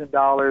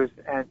 $1,000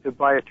 and to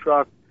buy a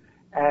truck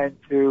and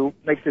to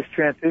make this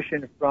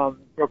transition from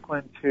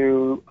Brooklyn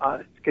to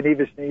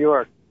Schenevus, New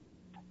York.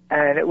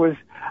 And it was,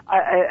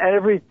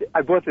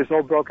 I bought this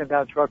old broken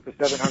down truck for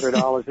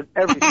 $700, and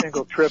every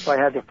single trip I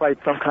had to fight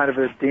some kind of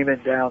a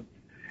demon down.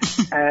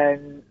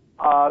 And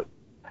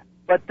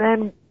but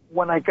then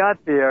when I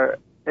got there,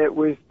 it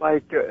was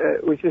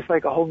just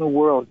like a whole new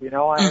world,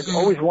 I had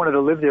always wanted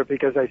to live there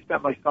because I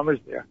spent my summers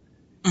there.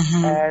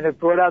 Mm-hmm. And it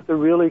brought out the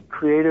really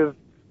creative.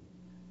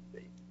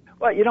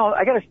 Well,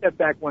 I got to step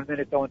back 1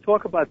 minute though and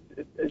talk about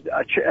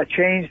a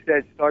change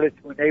that started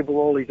to enable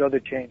all these other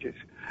changes.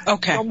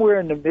 Okay. Somewhere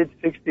in the mid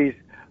 '60s,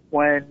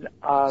 when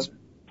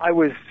I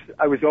was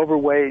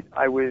overweight,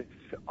 I was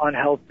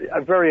unhealthy,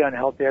 very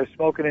unhealthy. I was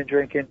smoking and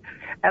drinking,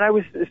 and I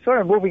was sort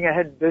of moving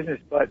ahead in business,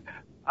 but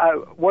I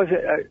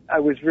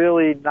was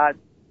really not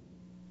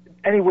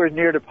anywhere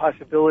near the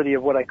possibility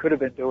of what I could have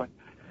been doing.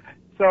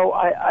 So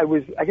I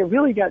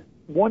really got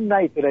one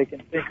night that I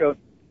can think of.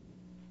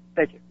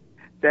 Thank you.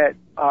 That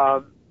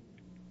I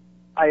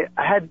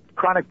had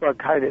chronic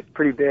bronchitis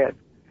pretty bad,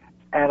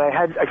 and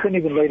I couldn't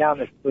even lay down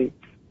to sleep,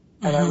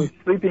 and I was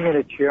sleeping in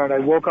a chair, and I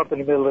woke up in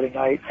the middle of the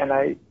night, and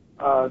I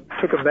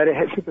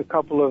took a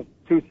couple of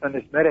tooths on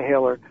this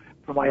Medihaler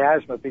for my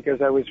asthma,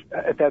 because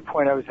at that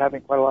point I was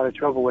having quite a lot of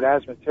trouble with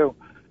asthma too.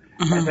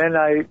 Mm-hmm. And then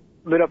I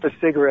lit up a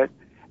cigarette,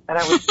 and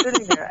I was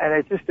sitting there, and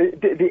I just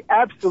the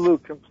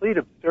absolute complete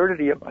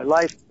absurdity of my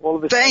life all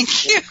of a sudden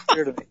was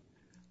clear to me.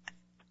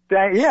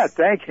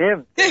 Thank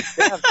him. Thank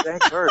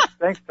her.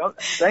 Thank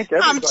everybody.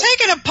 I'm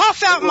taking a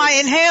puff out my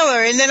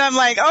inhaler, and then I'm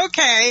like,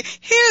 okay,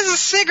 here's a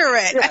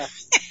cigarette. Yeah.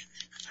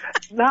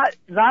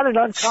 Not an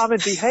uncommon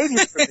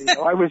behavior for me.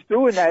 I was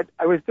doing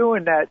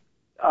that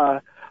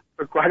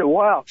for quite a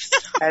while,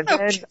 and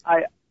then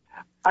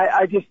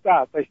I just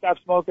stopped. I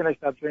stopped smoking. I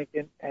stopped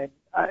drinking, and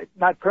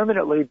not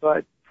permanently,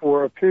 but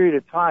for a period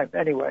of time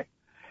anyway.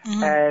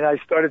 Mm-hmm. And I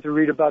started to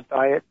read about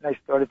diet, and I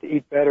started to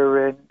eat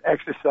better and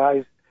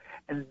exercise.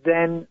 And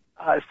then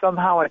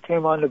somehow I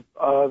came on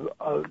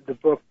the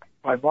book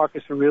by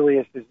Marcus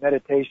Aurelius, his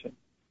Meditation.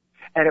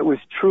 And it was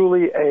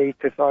truly a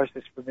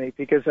catharsis for me,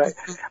 because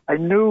I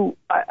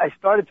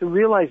started to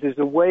realize there's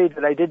a way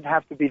that I didn't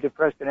have to be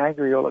depressed and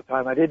angry all the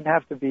time. I didn't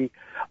have to be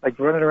like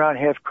running around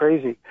half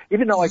crazy,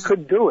 even though I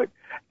couldn't do it.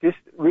 Just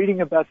reading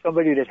about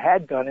somebody that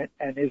had done it,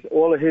 and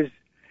all of his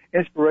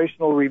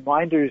inspirational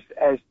reminders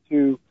as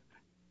to,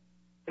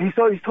 he's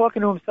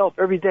talking to himself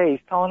every day.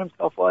 He's telling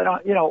himself, well,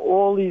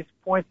 all these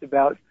points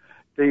about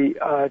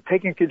the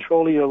taking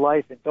control of your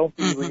life, and don't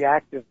be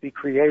reactive, be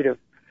creative.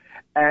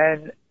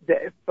 And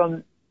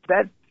from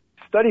that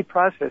study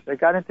process, I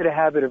got into the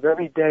habit of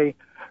every day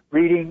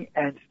reading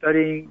and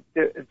studying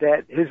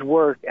that his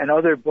work and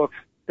other books.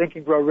 Think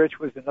and Grow Rich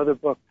was another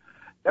book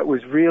that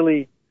was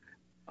really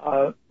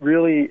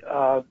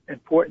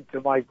important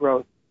to my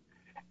growth.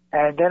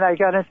 And then I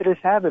got into this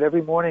habit.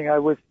 Every morning I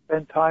would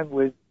spend time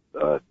with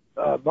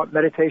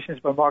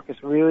Meditations by Marcus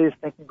Aurelius,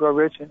 Think and Grow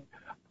Rich, and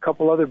a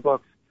couple other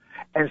books.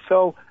 And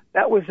so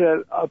that was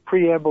a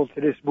preamble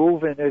to this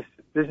move and this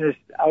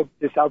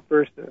this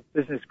outburst of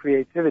business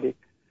creativity.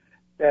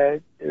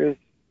 What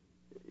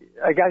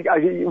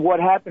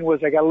happened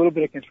was I got a little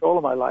bit of control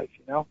of my life,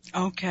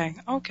 Okay,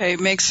 it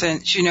makes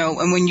sense,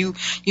 and when you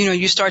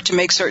start to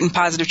make certain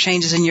positive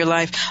changes in your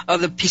life,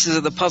 other pieces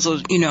of the puzzle,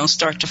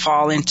 start to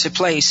fall into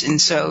place. And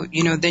so,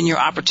 then your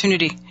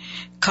opportunity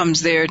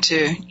comes there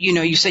to,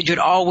 you said you'd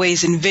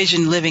always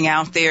envisioned living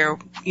out there,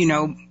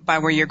 by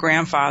where your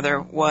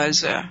grandfather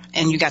was,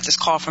 and you got this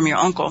call from your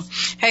uncle.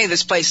 Hey,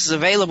 this place is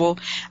available.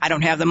 I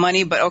don't have the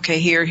money, but okay,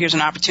 here's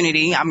an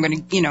opportunity. I'm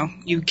going to,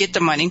 you get the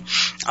money.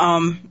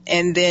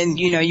 And then,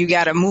 you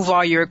got to move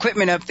all your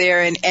equipment up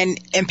there,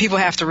 and people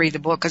have to read the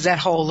book, because that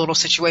whole little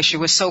situation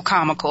was so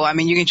comical. I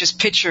mean, you can just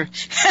picture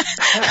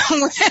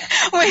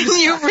when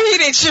you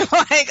read it, you're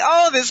like,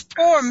 oh, this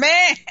poor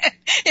man,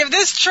 if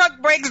this truck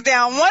breaks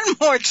down one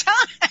more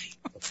time.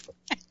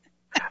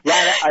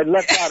 Right, I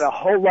left out a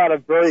whole lot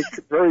of very,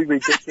 very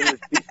ridiculous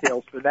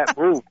details for that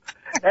move.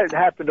 That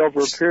happened over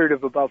a period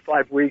of about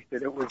 5 weeks,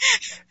 and it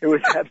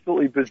was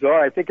absolutely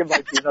bizarre. I think it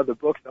might be another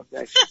book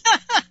someday.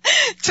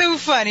 Too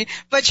funny.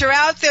 But you're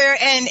out there,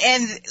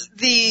 and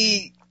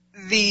the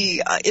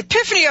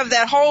epiphany of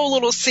that whole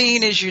little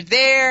scene is you're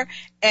there,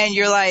 and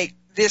you're like,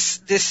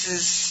 this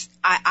is,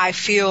 I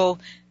feel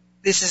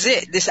this is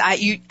it.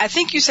 I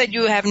think you said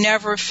you have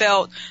never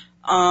felt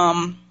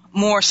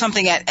more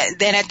something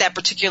than at that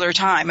particular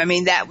time. I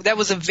mean, that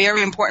was a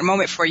very important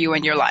moment for you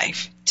in your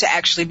life to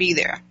actually be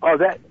there. Oh,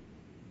 that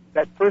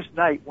first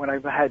night when I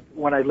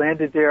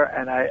landed there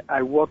and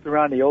I walked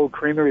around the old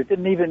creamery, it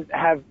didn't even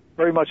have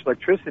very much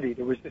electricity.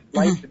 There was just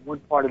lights in one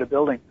part of the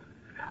building.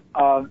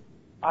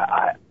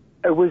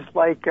 It was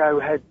like I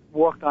had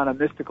walked on a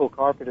mystical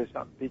carpet or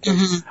something,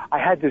 because I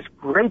had this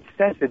great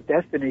sense of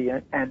destiny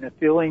and the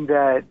feeling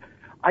that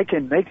I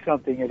can make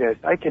something of this.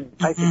 I can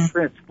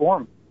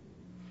transform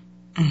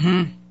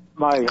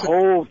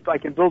I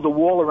can build a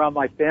wall around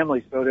my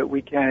family so that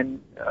we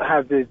can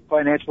have the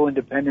financial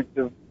independence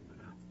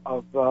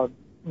of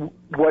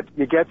what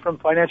you get from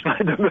financial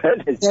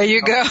independence. There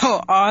you go.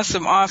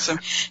 Awesome.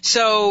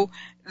 So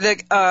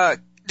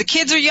the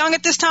kids are young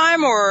at this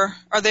time, or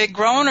are they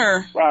grown,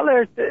 or? Well,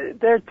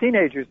 they're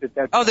teenagers at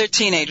that time. Oh, they're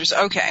teenagers.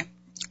 Okay.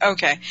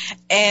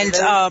 And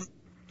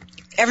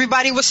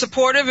everybody was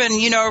supportive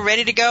and,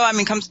 ready to go. I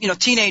mean,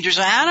 teenagers.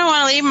 I don't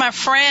want to leave my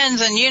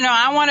friends, and,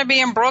 I want to be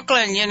in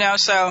Brooklyn,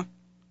 so.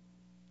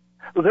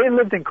 Well, we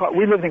lived in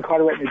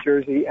Carteret, New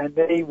Jersey, and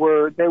there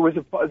was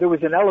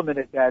an element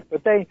of that,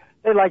 but they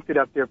liked it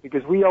up there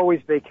because we always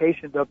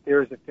vacationed up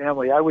there as a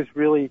family. I was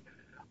really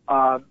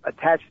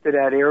attached to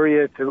that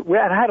area and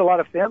I had a lot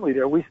of family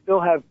there. We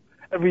still have,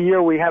 every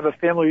year we have a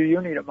family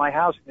reunion at my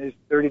house, and there's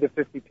 30 to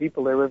 50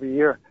 people there every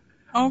year.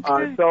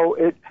 Okay. So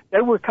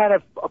they were kind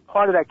of a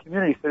part of that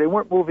community, so they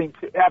weren't moving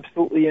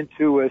absolutely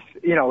into a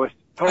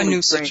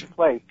totally strange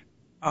place.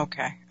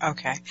 Okay.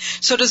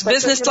 So does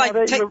business go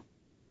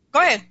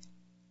ahead.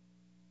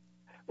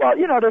 Well,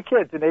 they're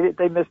kids, and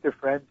they miss their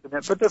friends, but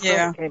their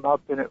friends came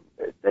up, and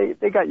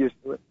they got used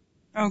to it.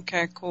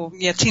 Okay, cool.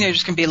 Yeah,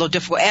 teenagers can be a little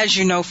difficult, as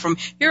you know from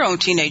your own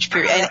teenage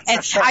period. And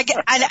I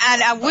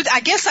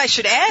guess I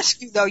should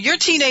ask you though, your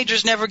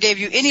teenagers never gave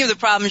you any of the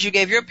problems you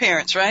gave your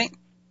parents, right?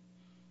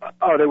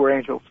 Oh, they were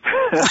angels.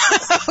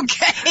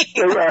 Okay.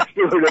 They were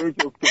absolute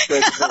angels.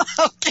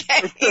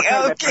 Okay.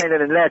 Pain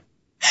in the neck.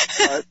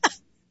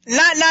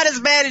 Not as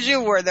bad as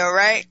you were though,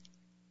 right?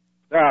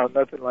 No,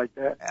 nothing like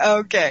that.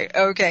 Okay.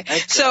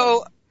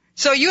 So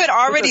you had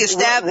already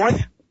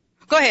established.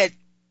 Go ahead.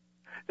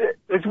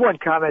 There's one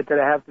comment that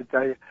I have to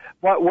tell you.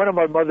 One of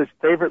my mother's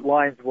favorite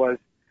lines was,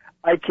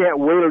 "I can't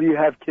wait till you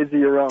have kids of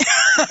your own."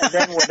 And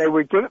then when they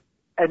were given,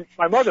 and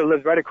my mother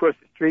lives right across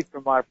the street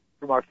from our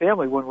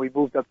family when we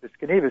moved up to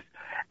Skinevus,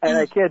 and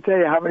I can't tell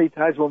you how many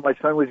times when my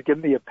son was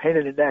giving me a pain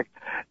in the neck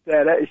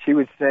that she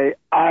would say,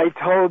 "I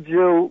told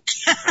you,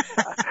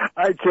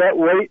 I can't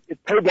wait.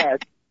 It's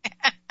payback."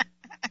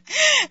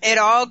 It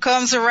all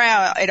comes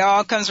around.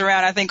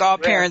 I think all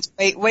parents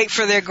wait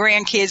for their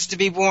grandkids to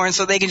be born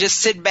so they can just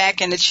sit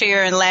back in the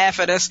chair and laugh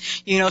at us,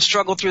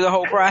 struggle through the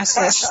whole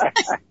process.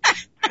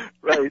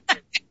 Right.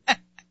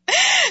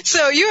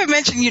 So you had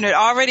mentioned,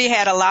 already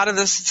had a lot of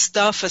this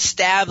stuff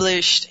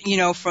established,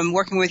 from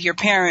working with your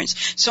parents.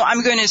 So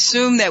I'm going to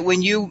assume that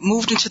when you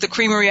moved into the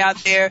creamery out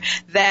there,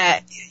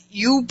 that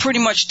you pretty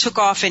much took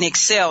off and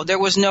excelled. There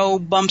was no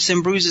bumps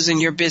and bruises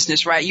in your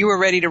business, right? You were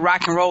ready to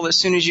rock and roll as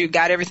soon as you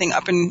got everything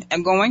up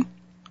and going?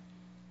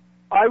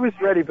 I was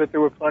ready, but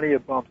there were plenty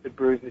of bumps and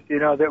bruises.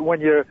 That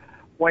when you're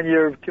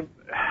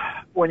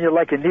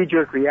like a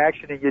knee-jerk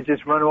reaction and you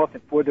just run off in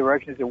four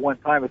directions at one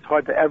time, it's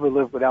hard to ever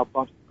live without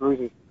bumps and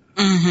bruises.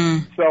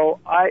 Mm-hmm. So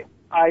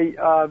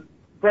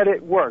but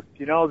it worked.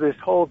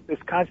 This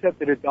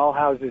concept of the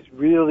dollhouses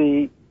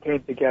really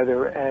came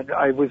together, and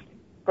I was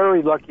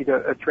very lucky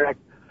to attract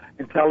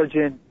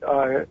intelligent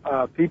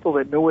people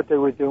that knew what they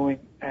were doing.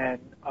 And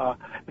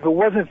if it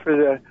wasn't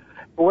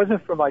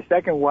for my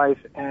second wife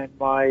and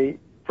my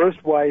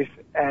first wife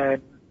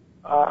and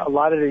a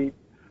lot of the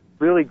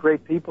really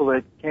great people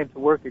that came to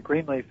work at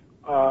Greenleaf,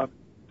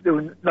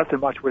 nothing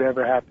much would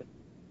ever happen.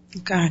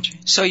 Gotcha.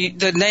 So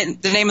the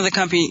name of the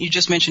company you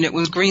just mentioned, it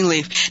was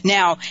Greenleaf.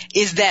 Now,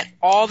 is that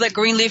all that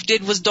Greenleaf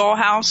did was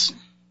dollhouse?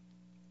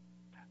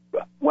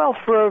 Well,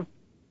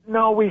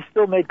 no, we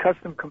still made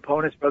custom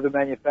components for other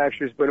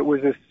manufacturers, but it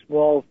was a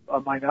small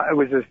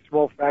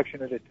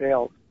fraction of the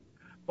sales.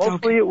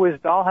 Mostly it was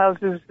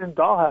dollhouses and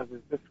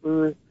dollhouses.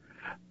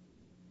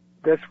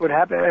 That's what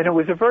happened, and it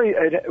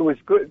was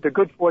good. The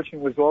good fortune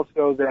was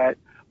also that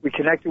we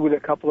connected with a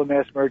couple of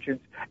mass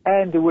merchants,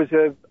 and there was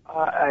a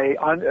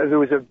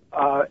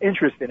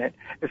interest in it.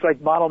 It's like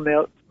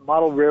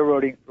model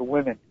railroading for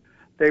women.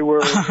 They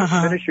were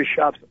miniature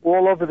shops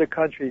all over the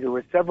country. There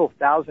were several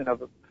thousand of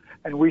them,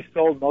 and we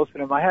sold most of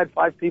them. I had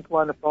 5 people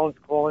on the phones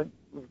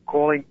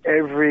calling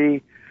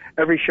every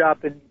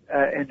shop in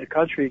the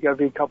country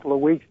every couple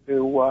of weeks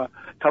to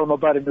tell them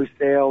about a new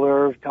sale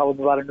or tell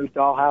them about a new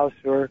dollhouse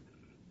or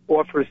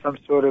offer some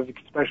sort of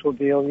special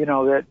deal.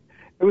 That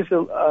it was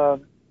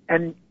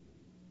and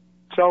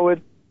so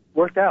it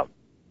worked out.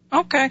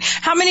 Okay.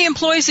 How many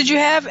employees did you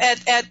have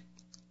at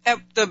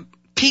the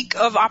peak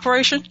of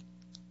operation?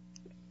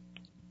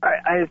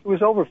 It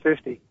was over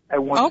 50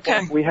 at one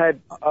point. We had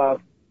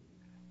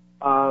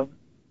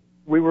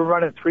we were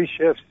running 3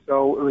 shifts,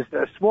 so it was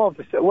a small,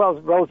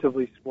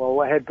 relatively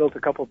small. I had built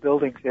a couple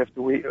buildings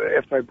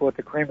after I bought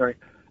the creamery,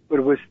 but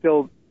it was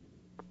still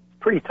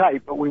pretty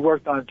tight, but we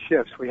worked on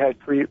shifts. We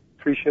had three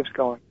shifts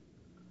going.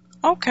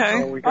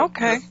 Okay.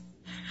 Okay.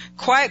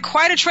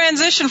 Quite a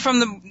transition from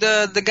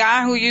the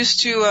guy who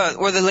used to,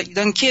 or the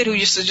young kid who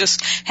used to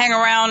just hang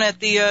around at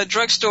the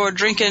drugstore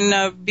drinking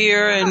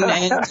beer and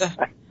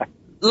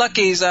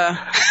Lucky's.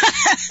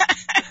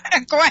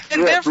 Quite a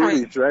difference.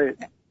 Breeze, right?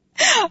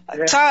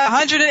 Yeah.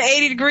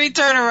 180-degree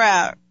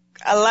turnaround.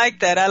 I like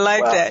that.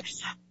 That.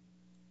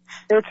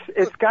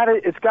 It's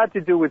got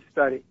to do with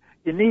study.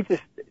 You need to.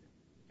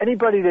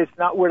 Anybody that's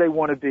not where they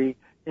want to be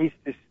needs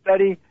to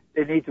study.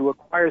 They need to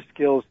acquire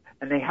skills,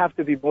 and they have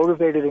to be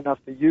motivated enough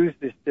to use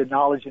the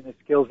knowledge and the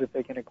skills that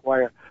they can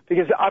acquire,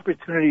 because the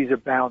opportunities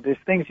abound. There's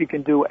things you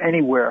can do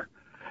anywhere.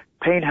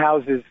 Paint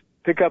houses,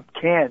 pick up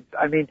cans.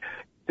 I mean,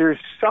 there's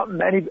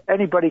something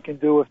anybody can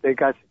do if they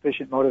got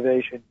sufficient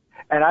motivation.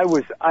 And I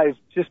was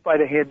just by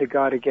the hand of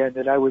God again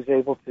that I was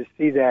able to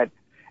see that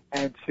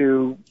and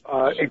to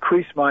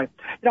increase my.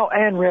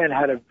 Ayn Rand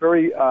had a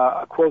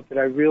quote that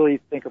I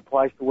really think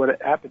applies to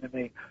what happened to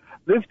me.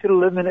 Live to the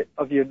limit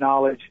of your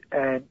knowledge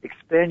and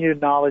expand your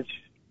knowledge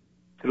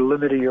to the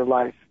limit of your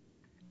life.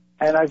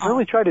 And I've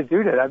really tried to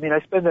do that. I mean,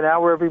 I spend an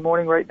hour every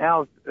morning right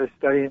now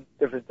studying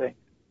different things.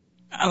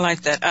 I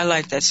like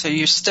that. So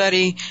you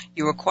study,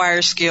 you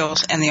acquire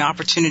skills, and the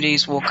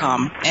opportunities will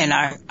come. And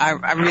I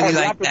really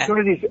like that.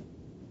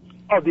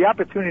 The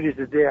opportunities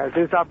are there.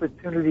 There's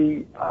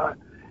opportunity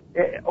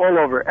all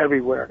over,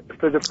 everywhere,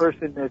 for the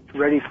person that's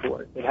ready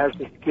for it, that has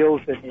the skills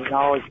and the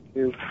knowledge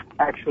to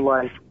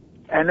actualize,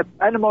 and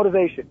the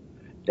motivation.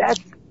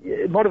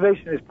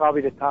 Motivation is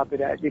probably the top of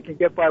that. You can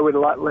get by with a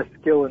lot less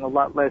skill and a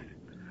lot less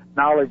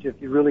knowledge if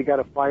you really got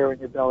a fire in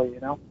your belly,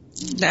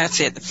 That's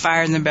it, the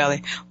fire in the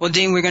belly. Well,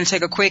 Dean, we're going to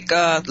take a quick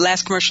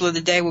last commercial of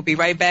the day. We'll be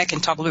right back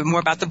and talk a little bit more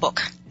about the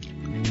book.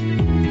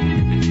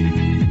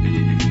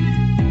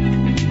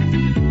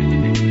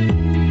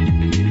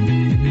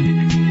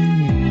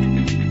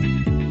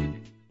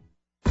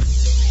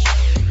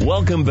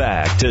 Welcome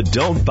back to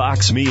Don't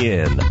Box Me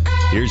In.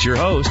 Here's your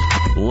host,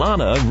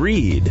 Lana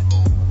Reed.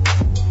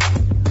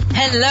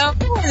 Hello.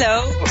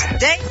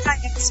 Today I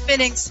am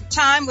spending some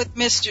time with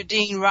Mr.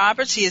 Dean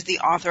Roberts. He is the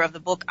author of the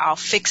book, I'll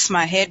Fix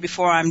My Head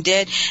Before I'm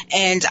Dead.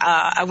 And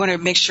I want to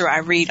make sure I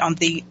read on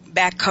the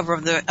back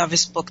cover of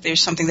his book.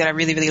 There's something that I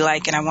really, really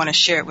like, and I want to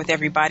share it with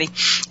everybody.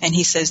 And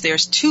he says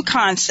there's 2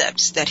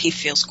 concepts that he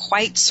feels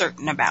quite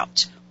certain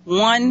about.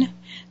 1,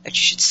 that you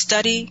should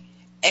study,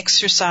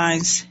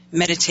 exercise,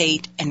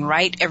 meditate, and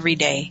write every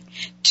day.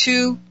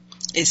 2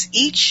 is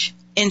each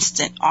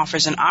instant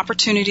offers an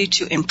opportunity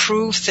to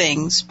improve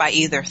things by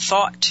either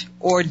thought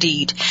or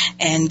deed.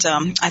 And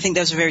I think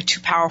those are very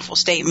 2 powerful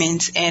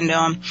statements. And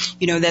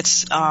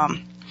that's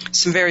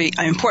some very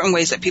important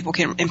ways that people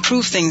can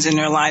improve things in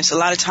their lives. A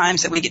lot of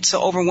times that we get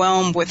so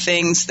overwhelmed with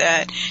things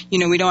that,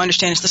 we don't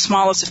understand. It's the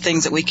smallest of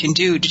things that we can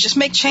do to just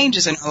make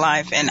changes in our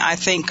life. And I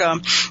think,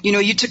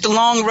 you took the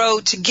long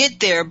road to get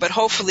there, but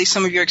hopefully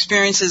some of your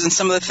experiences and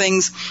some of the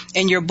things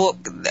in your book,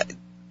 that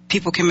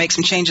people can make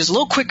some changes a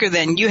little quicker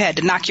than you had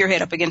to knock your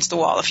head up against the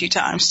wall a few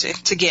times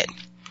to get.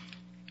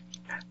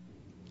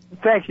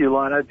 Thank you,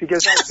 Lana,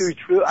 because I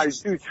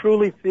do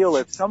truly feel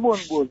if someone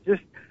will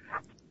just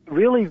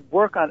really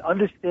work on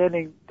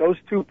understanding those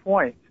 2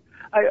 points.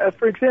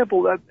 For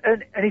example,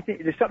 anything,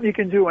 there's something you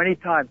can do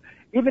anytime,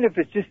 even if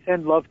it's just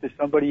send love to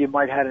somebody you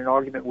might have an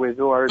argument with,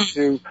 or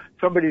to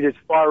somebody that's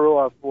far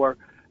off, or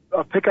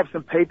pick up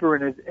some paper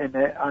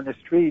on the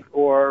street,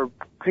 or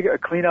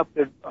clean up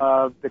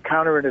the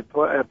counter in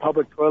a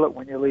public toilet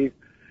when you leave.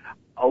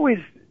 Always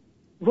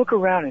look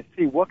around and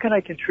see what can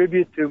I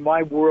contribute to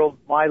my world,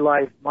 my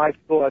life, my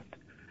thoughts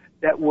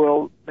that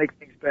will make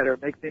things better,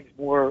 make things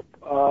more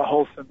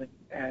wholesome,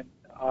 and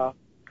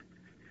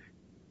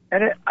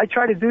I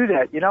try to do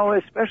that.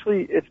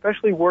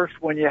 Especially works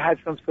when you had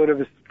some sort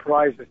of a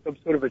surprise or some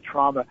sort of a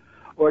trauma,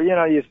 or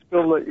you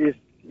spill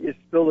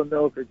the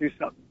milk or do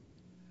something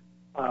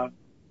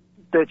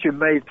that you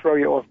may throw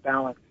you off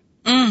balance.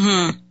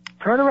 Mm-hmm.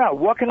 Turn around.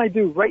 What can I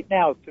do right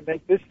now to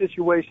make this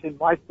situation,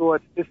 my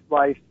thoughts, this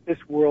life, this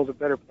world a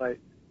better place?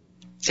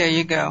 There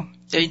you go.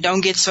 So you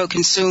don't get so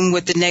consumed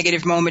with the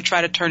negative moment.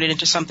 Try to turn it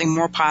into something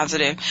more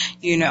positive.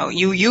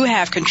 You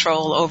have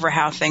control over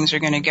how things are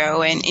going to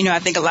go. And, I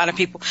think a lot of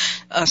people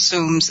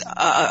assume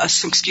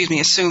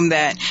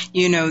that,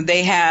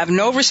 they have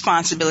no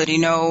responsibility,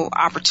 no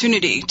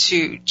opportunity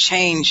to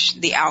change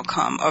the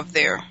outcome of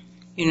their,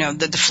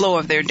 the flow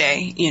of their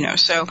day,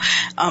 So,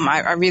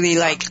 I really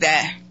like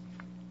that.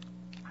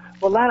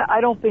 Well, Lana,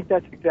 I don't think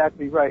that's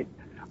exactly right.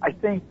 I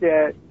think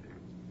that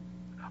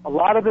a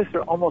lot of us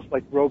are almost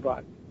like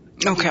robots.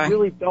 Okay. We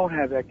really don't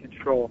have that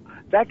control.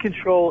 That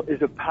control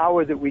is a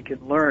power that we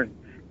can learn.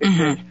 It's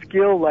a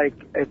skill,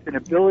 it's an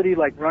ability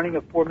like running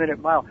a 4-minute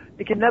mile.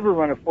 You can never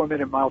run a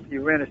 4-minute mile if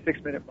you ran a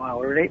 6-minute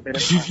mile or an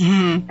 8-minute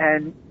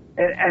mile.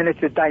 And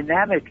it's a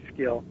dynamic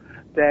skill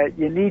that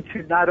you need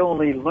to not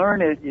only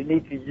learn it, you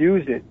need to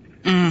use it.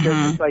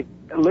 Because it's like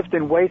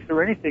lifting weights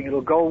or anything.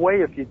 It'll go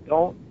away if you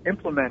don't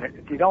implement it.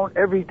 If you don't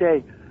every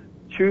day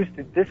choose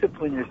to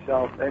discipline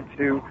yourself and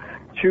to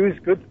choose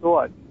good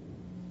thoughts,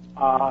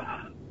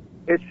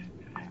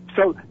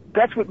 So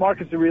that's what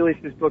Marcus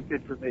Aurelius' book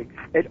did for me.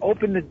 It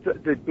opened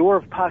the door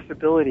of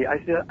possibility.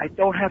 I said, I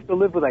don't have to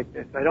live like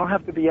this. I don't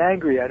have to be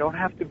angry. I don't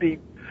have to be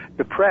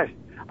depressed.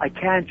 I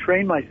can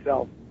train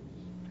myself.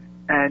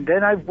 And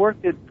then I've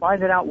worked at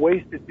finding out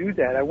ways to do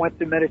that. I went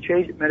to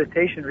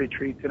meditation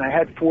retreats, and I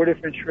had 4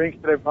 different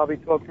shrinks that I probably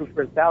talked to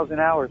for 1,000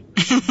 hours.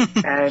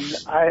 And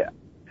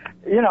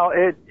it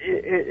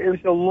was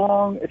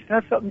it's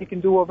not something you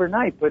can do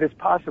overnight, but it's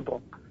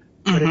possible.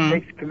 But it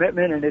takes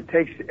commitment, and it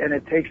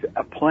takes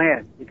a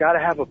plan. You got to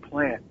have a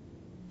plan.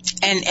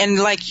 And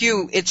like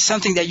you, it's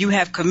something that you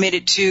have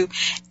committed to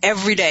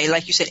every day.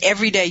 Like you said,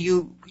 every day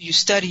you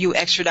study, you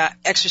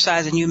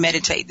exercise, and you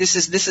meditate. This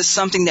is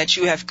something that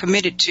you have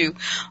committed to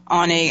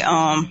on a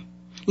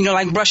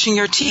like brushing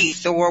your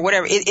teeth or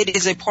whatever. It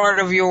is a part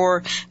of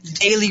your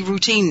daily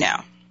routine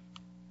now.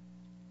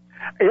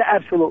 Yeah,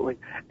 absolutely.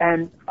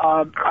 And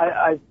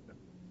I've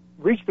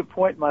reached a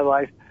point in my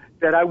life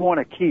that I want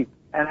to keep.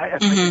 And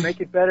if I can make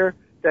it better,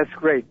 that's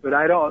great. But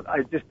I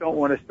just don't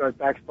want to start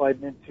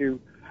backsliding into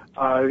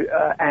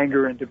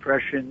anger and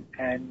depression,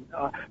 and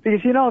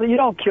because you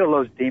don't kill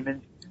those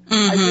demons.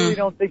 I really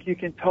don't think you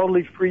can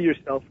totally free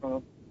yourself from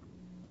them,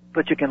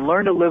 but you can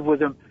learn to live with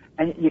them.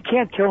 And you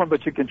can't kill them,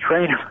 but you can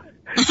train them.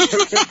 Just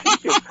stay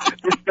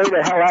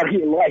the hell out of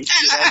your life.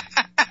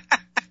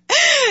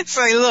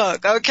 Say,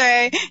 look,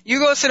 okay, you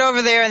go sit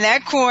over there in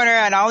that corner,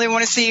 and I only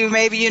want to see you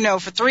maybe,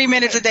 for 3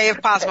 minutes a day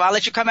if possible. I'll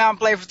let you come out and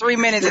play for 3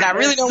 minutes, and I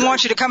really don't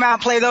want you to come out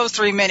and play those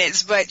 3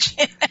 minutes, but,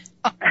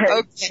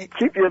 okay.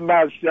 Keep your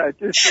mouth shut.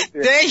 Just sit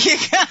there. There you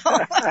go.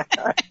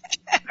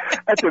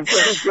 That's a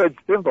very good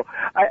symbol.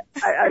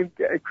 I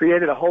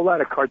created a whole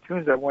lot of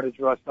cartoons I want to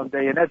draw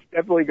someday, and that's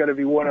definitely going to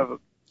be one of them.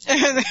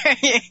 There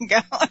you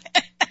go.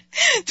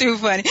 Too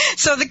funny.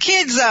 So the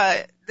kids,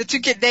 the 2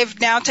 kids, they've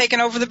now taken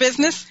over the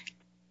business?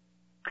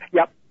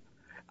 Yep.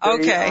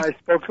 Okay. I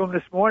spoke to them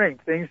this morning.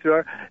 Things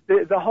are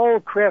the whole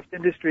craft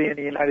industry in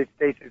the United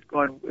States has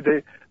gone.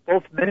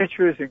 Both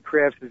miniatures and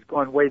crafts has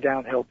gone way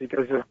downhill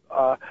because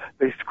of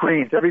the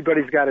screens.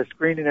 Everybody's got a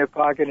screen in their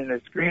pocket and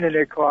a screen in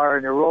their car,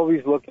 and they're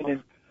always looking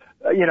and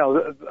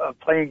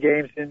playing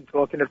games and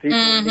talking to people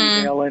and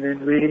emailing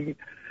and reading.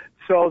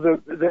 So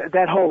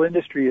that whole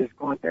industry is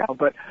going down.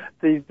 But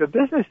the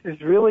business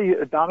is really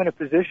a dominant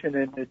position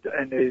in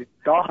the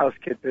dollhouse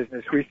kit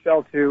business. We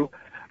sell to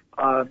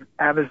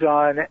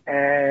Amazon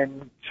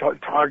and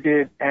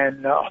Target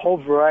and a whole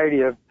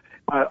variety of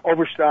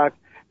Overstock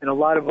and a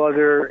lot of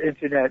other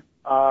internet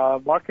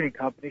marketing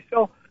companies.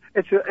 So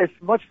it's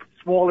much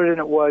smaller than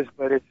it was,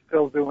 but it's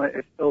still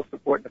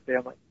supporting the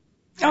family.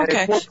 Okay. And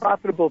it's more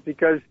profitable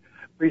because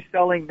we're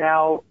selling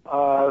now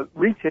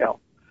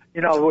retail.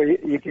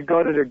 You can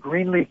go to the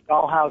Greenleaf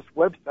Dollhouse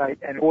website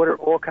and order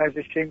all kinds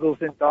of shingles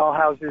and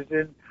dollhouses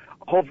and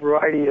a whole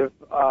variety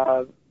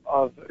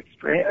of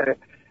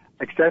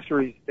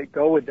accessories that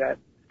go with that.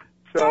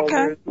 So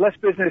there's less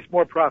business,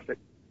 more profit.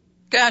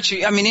 Got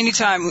you. I mean,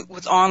 anytime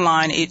with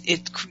online,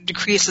 it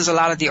decreases a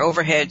lot of the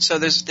overhead, so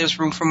there's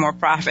room for more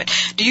profit.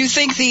 Do you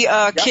think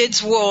the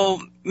kids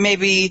will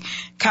maybe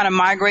kind of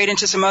migrate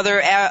into some other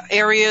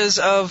areas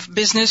of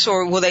business,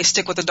 or will they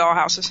stick with the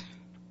dollhouses?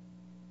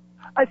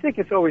 I think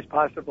it's always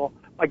possible.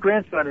 My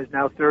grandson is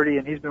now 30,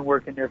 and he's been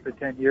working there for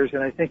 10 years,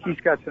 and I think he's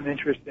got some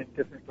interest in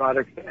different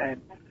products,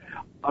 and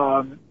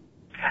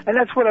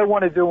that's what I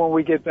want to do when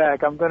we get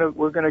back.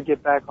 We're gonna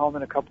get back home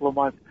in a couple of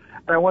months,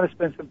 and I want to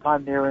spend some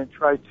time there and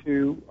try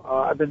to.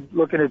 I've been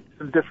looking at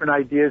some different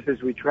ideas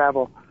as we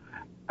travel,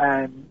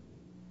 and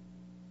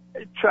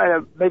try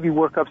to maybe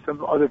work up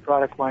some other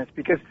product lines,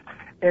 because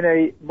in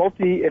a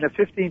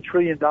 $15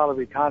 trillion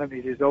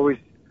economy, there's always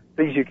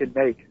things you can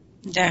make.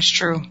 That's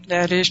true.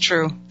 That is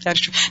true. That's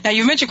true. Now,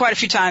 you mentioned quite a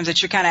few times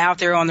that you're kind of out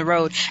there on the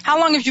road. How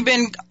long have you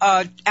been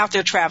out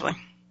there traveling?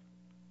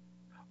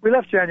 We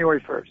left January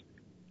 1st.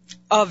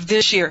 Of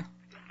this year?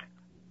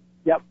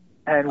 Yep.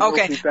 And we'll be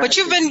back but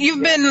you've been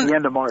the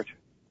end of March.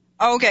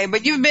 Okay,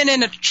 but you've been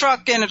in a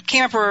truck and a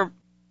camper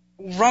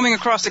roaming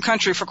across the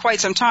country for quite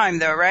some time,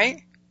 though,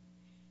 right?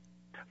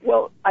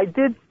 Well, I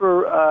did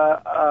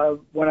for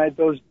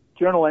those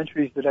journal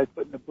entries that I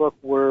put in the book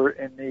were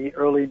in the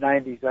early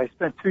 90s. I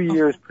spent 2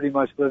 years pretty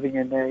much living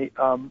in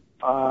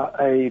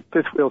a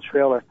fifth wheel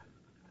trailer.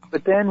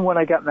 But then when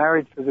I got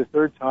married for the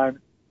third time,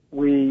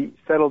 we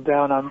settled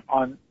down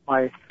on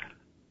my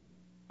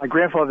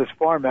grandfather's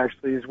farm.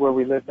 Actually is where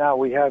we live now.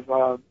 We have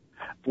a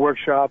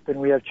workshop, and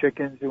we have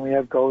chickens, and we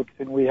have goats,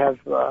 and we have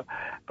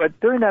but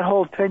during that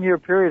whole 10-year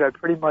period, I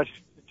pretty much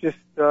just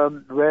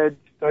read,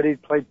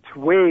 studied, played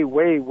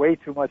way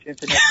too much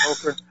internet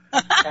poker,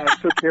 and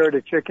took care of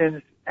the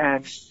chickens,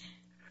 and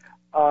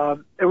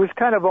it was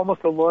kind of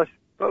almost a loss.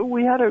 But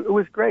it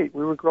was great.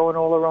 We were growing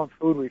all our own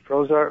food. We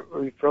froze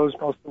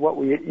most of what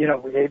we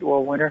ate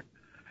all winter,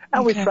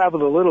 and we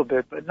traveled a little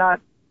bit, but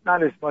not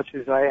as much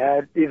as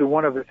either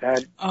one of us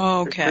had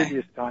the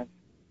previous time.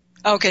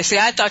 Okay, see,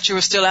 I thought you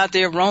were still out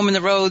there roaming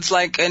the roads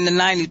like in the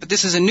 90s, but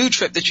this is a new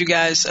trip that you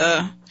guys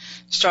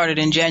started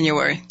in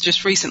January.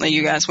 Just recently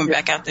you guys went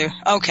back out there.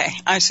 Okay,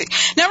 I see.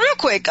 Now real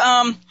quick,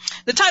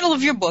 the title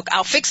of your book,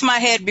 I'll Fix My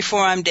Head Before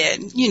I'm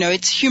Dead. You know,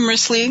 it's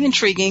humorously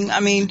intriguing.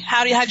 I mean,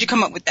 how'd you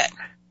come up with that?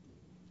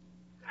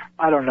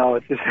 I don't know.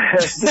 It's just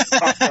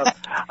popped up.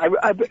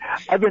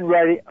 I've been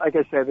writing, like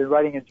I said, I've been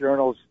writing in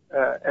journals,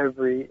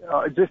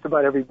 just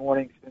about every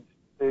morning since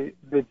the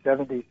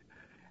mid-70s.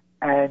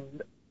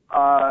 And,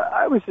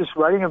 I was just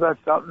writing about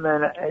something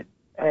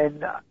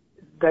and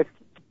that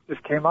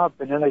just came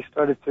up, and then I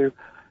started to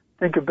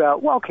think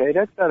about, well, okay,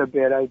 that's not a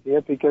bad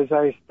idea, because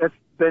that's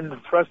been the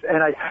thrust,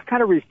 and I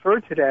kind of refer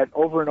to that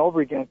over and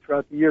over again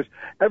throughout the years.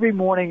 Every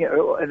morning,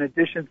 in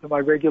addition to my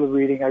regular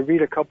reading, I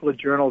read a couple of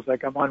journals,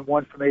 like I'm on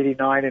one from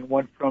 89 and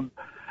one from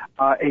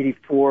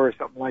 84 or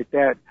something like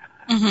that,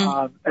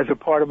 as a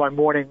part of my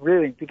morning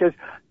reading, because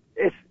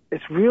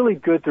it's really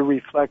good to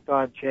reflect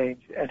on change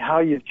and how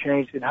you've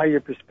changed and how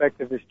your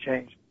perspective has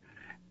changed.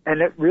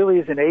 And it really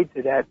is an aid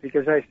to that,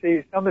 because I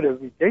see some of the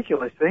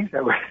ridiculous things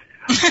I was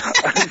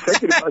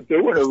thinking about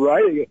doing or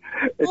writing.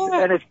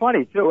 And it's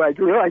funny too. I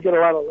get a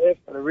lot of laughs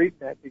when I read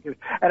that, because,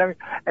 and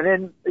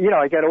then, you know,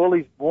 I got all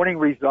these morning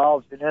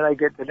resolves, and then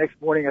the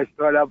next morning I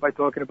start out by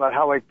talking about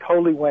how I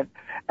totally went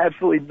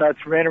absolutely nuts,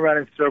 ran around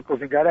in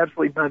circles, and got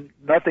absolutely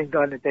nothing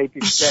done the day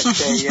before that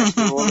day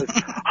after all this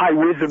high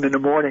wisdom in the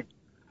morning.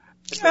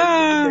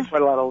 I get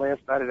quite a lot of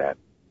laughs out of that.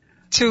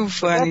 Too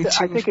funny.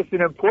 I think it's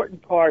an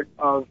important part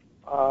of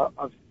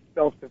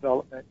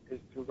self-development is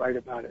to write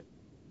about it.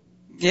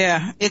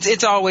 Yeah,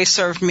 it's always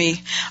served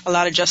me a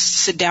lot of just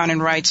sit down and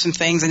write some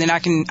things, and then I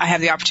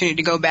have the opportunity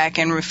to go back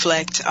and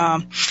reflect,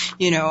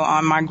 you know,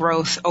 on my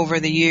growth over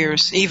the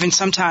years, even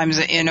sometimes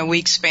in a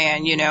week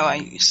span, you know.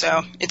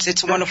 So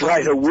it's wonderful.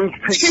 That's right, a week.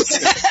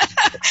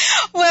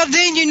 Well,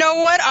 Dean, you know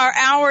what? Our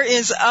hour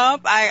is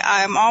up.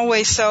 I'm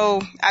always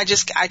I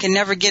can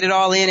never get it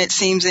all in, it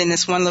seems, in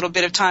this one little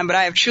bit of time, but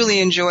I have truly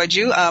enjoyed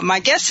you. My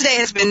guest today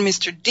has been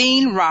Mr.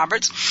 Dean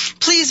Roberts.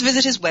 Please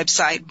visit his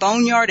website,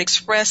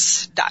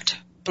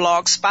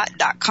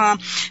 boneyardexpress.blogspot.com.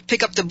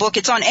 Pick up the book.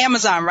 It's on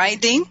Amazon, right,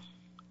 Dean?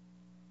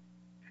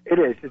 It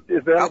is. It's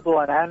available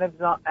on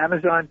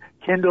Amazon,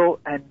 Kindle,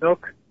 and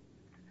Nook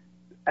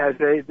as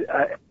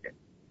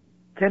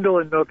Kindle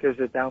and Nook as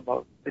a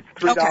download. It's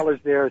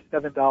 $3 there,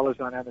 $7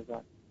 on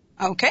Amazon.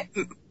 Okay.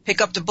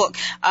 Pick up the book.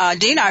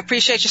 Dean, I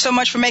appreciate you so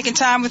much for making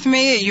time with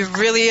me. You've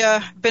really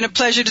been a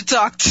pleasure to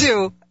talk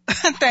to.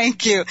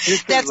 Thank you.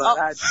 That's all.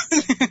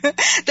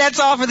 That's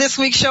all for this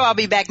week's show. I'll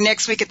be back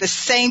next week at the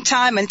same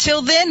time.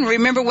 Until then,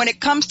 remember, when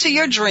it comes to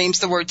your dreams,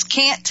 the words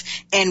can't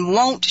and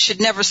won't should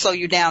never slow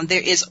you down.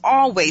 There is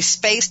always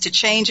space to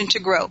change and to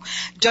grow.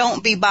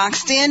 Don't be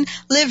boxed in.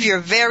 Live your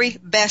very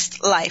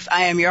best life.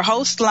 I am your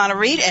host, Lana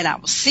Reed, and I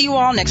will see you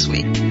all next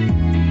week.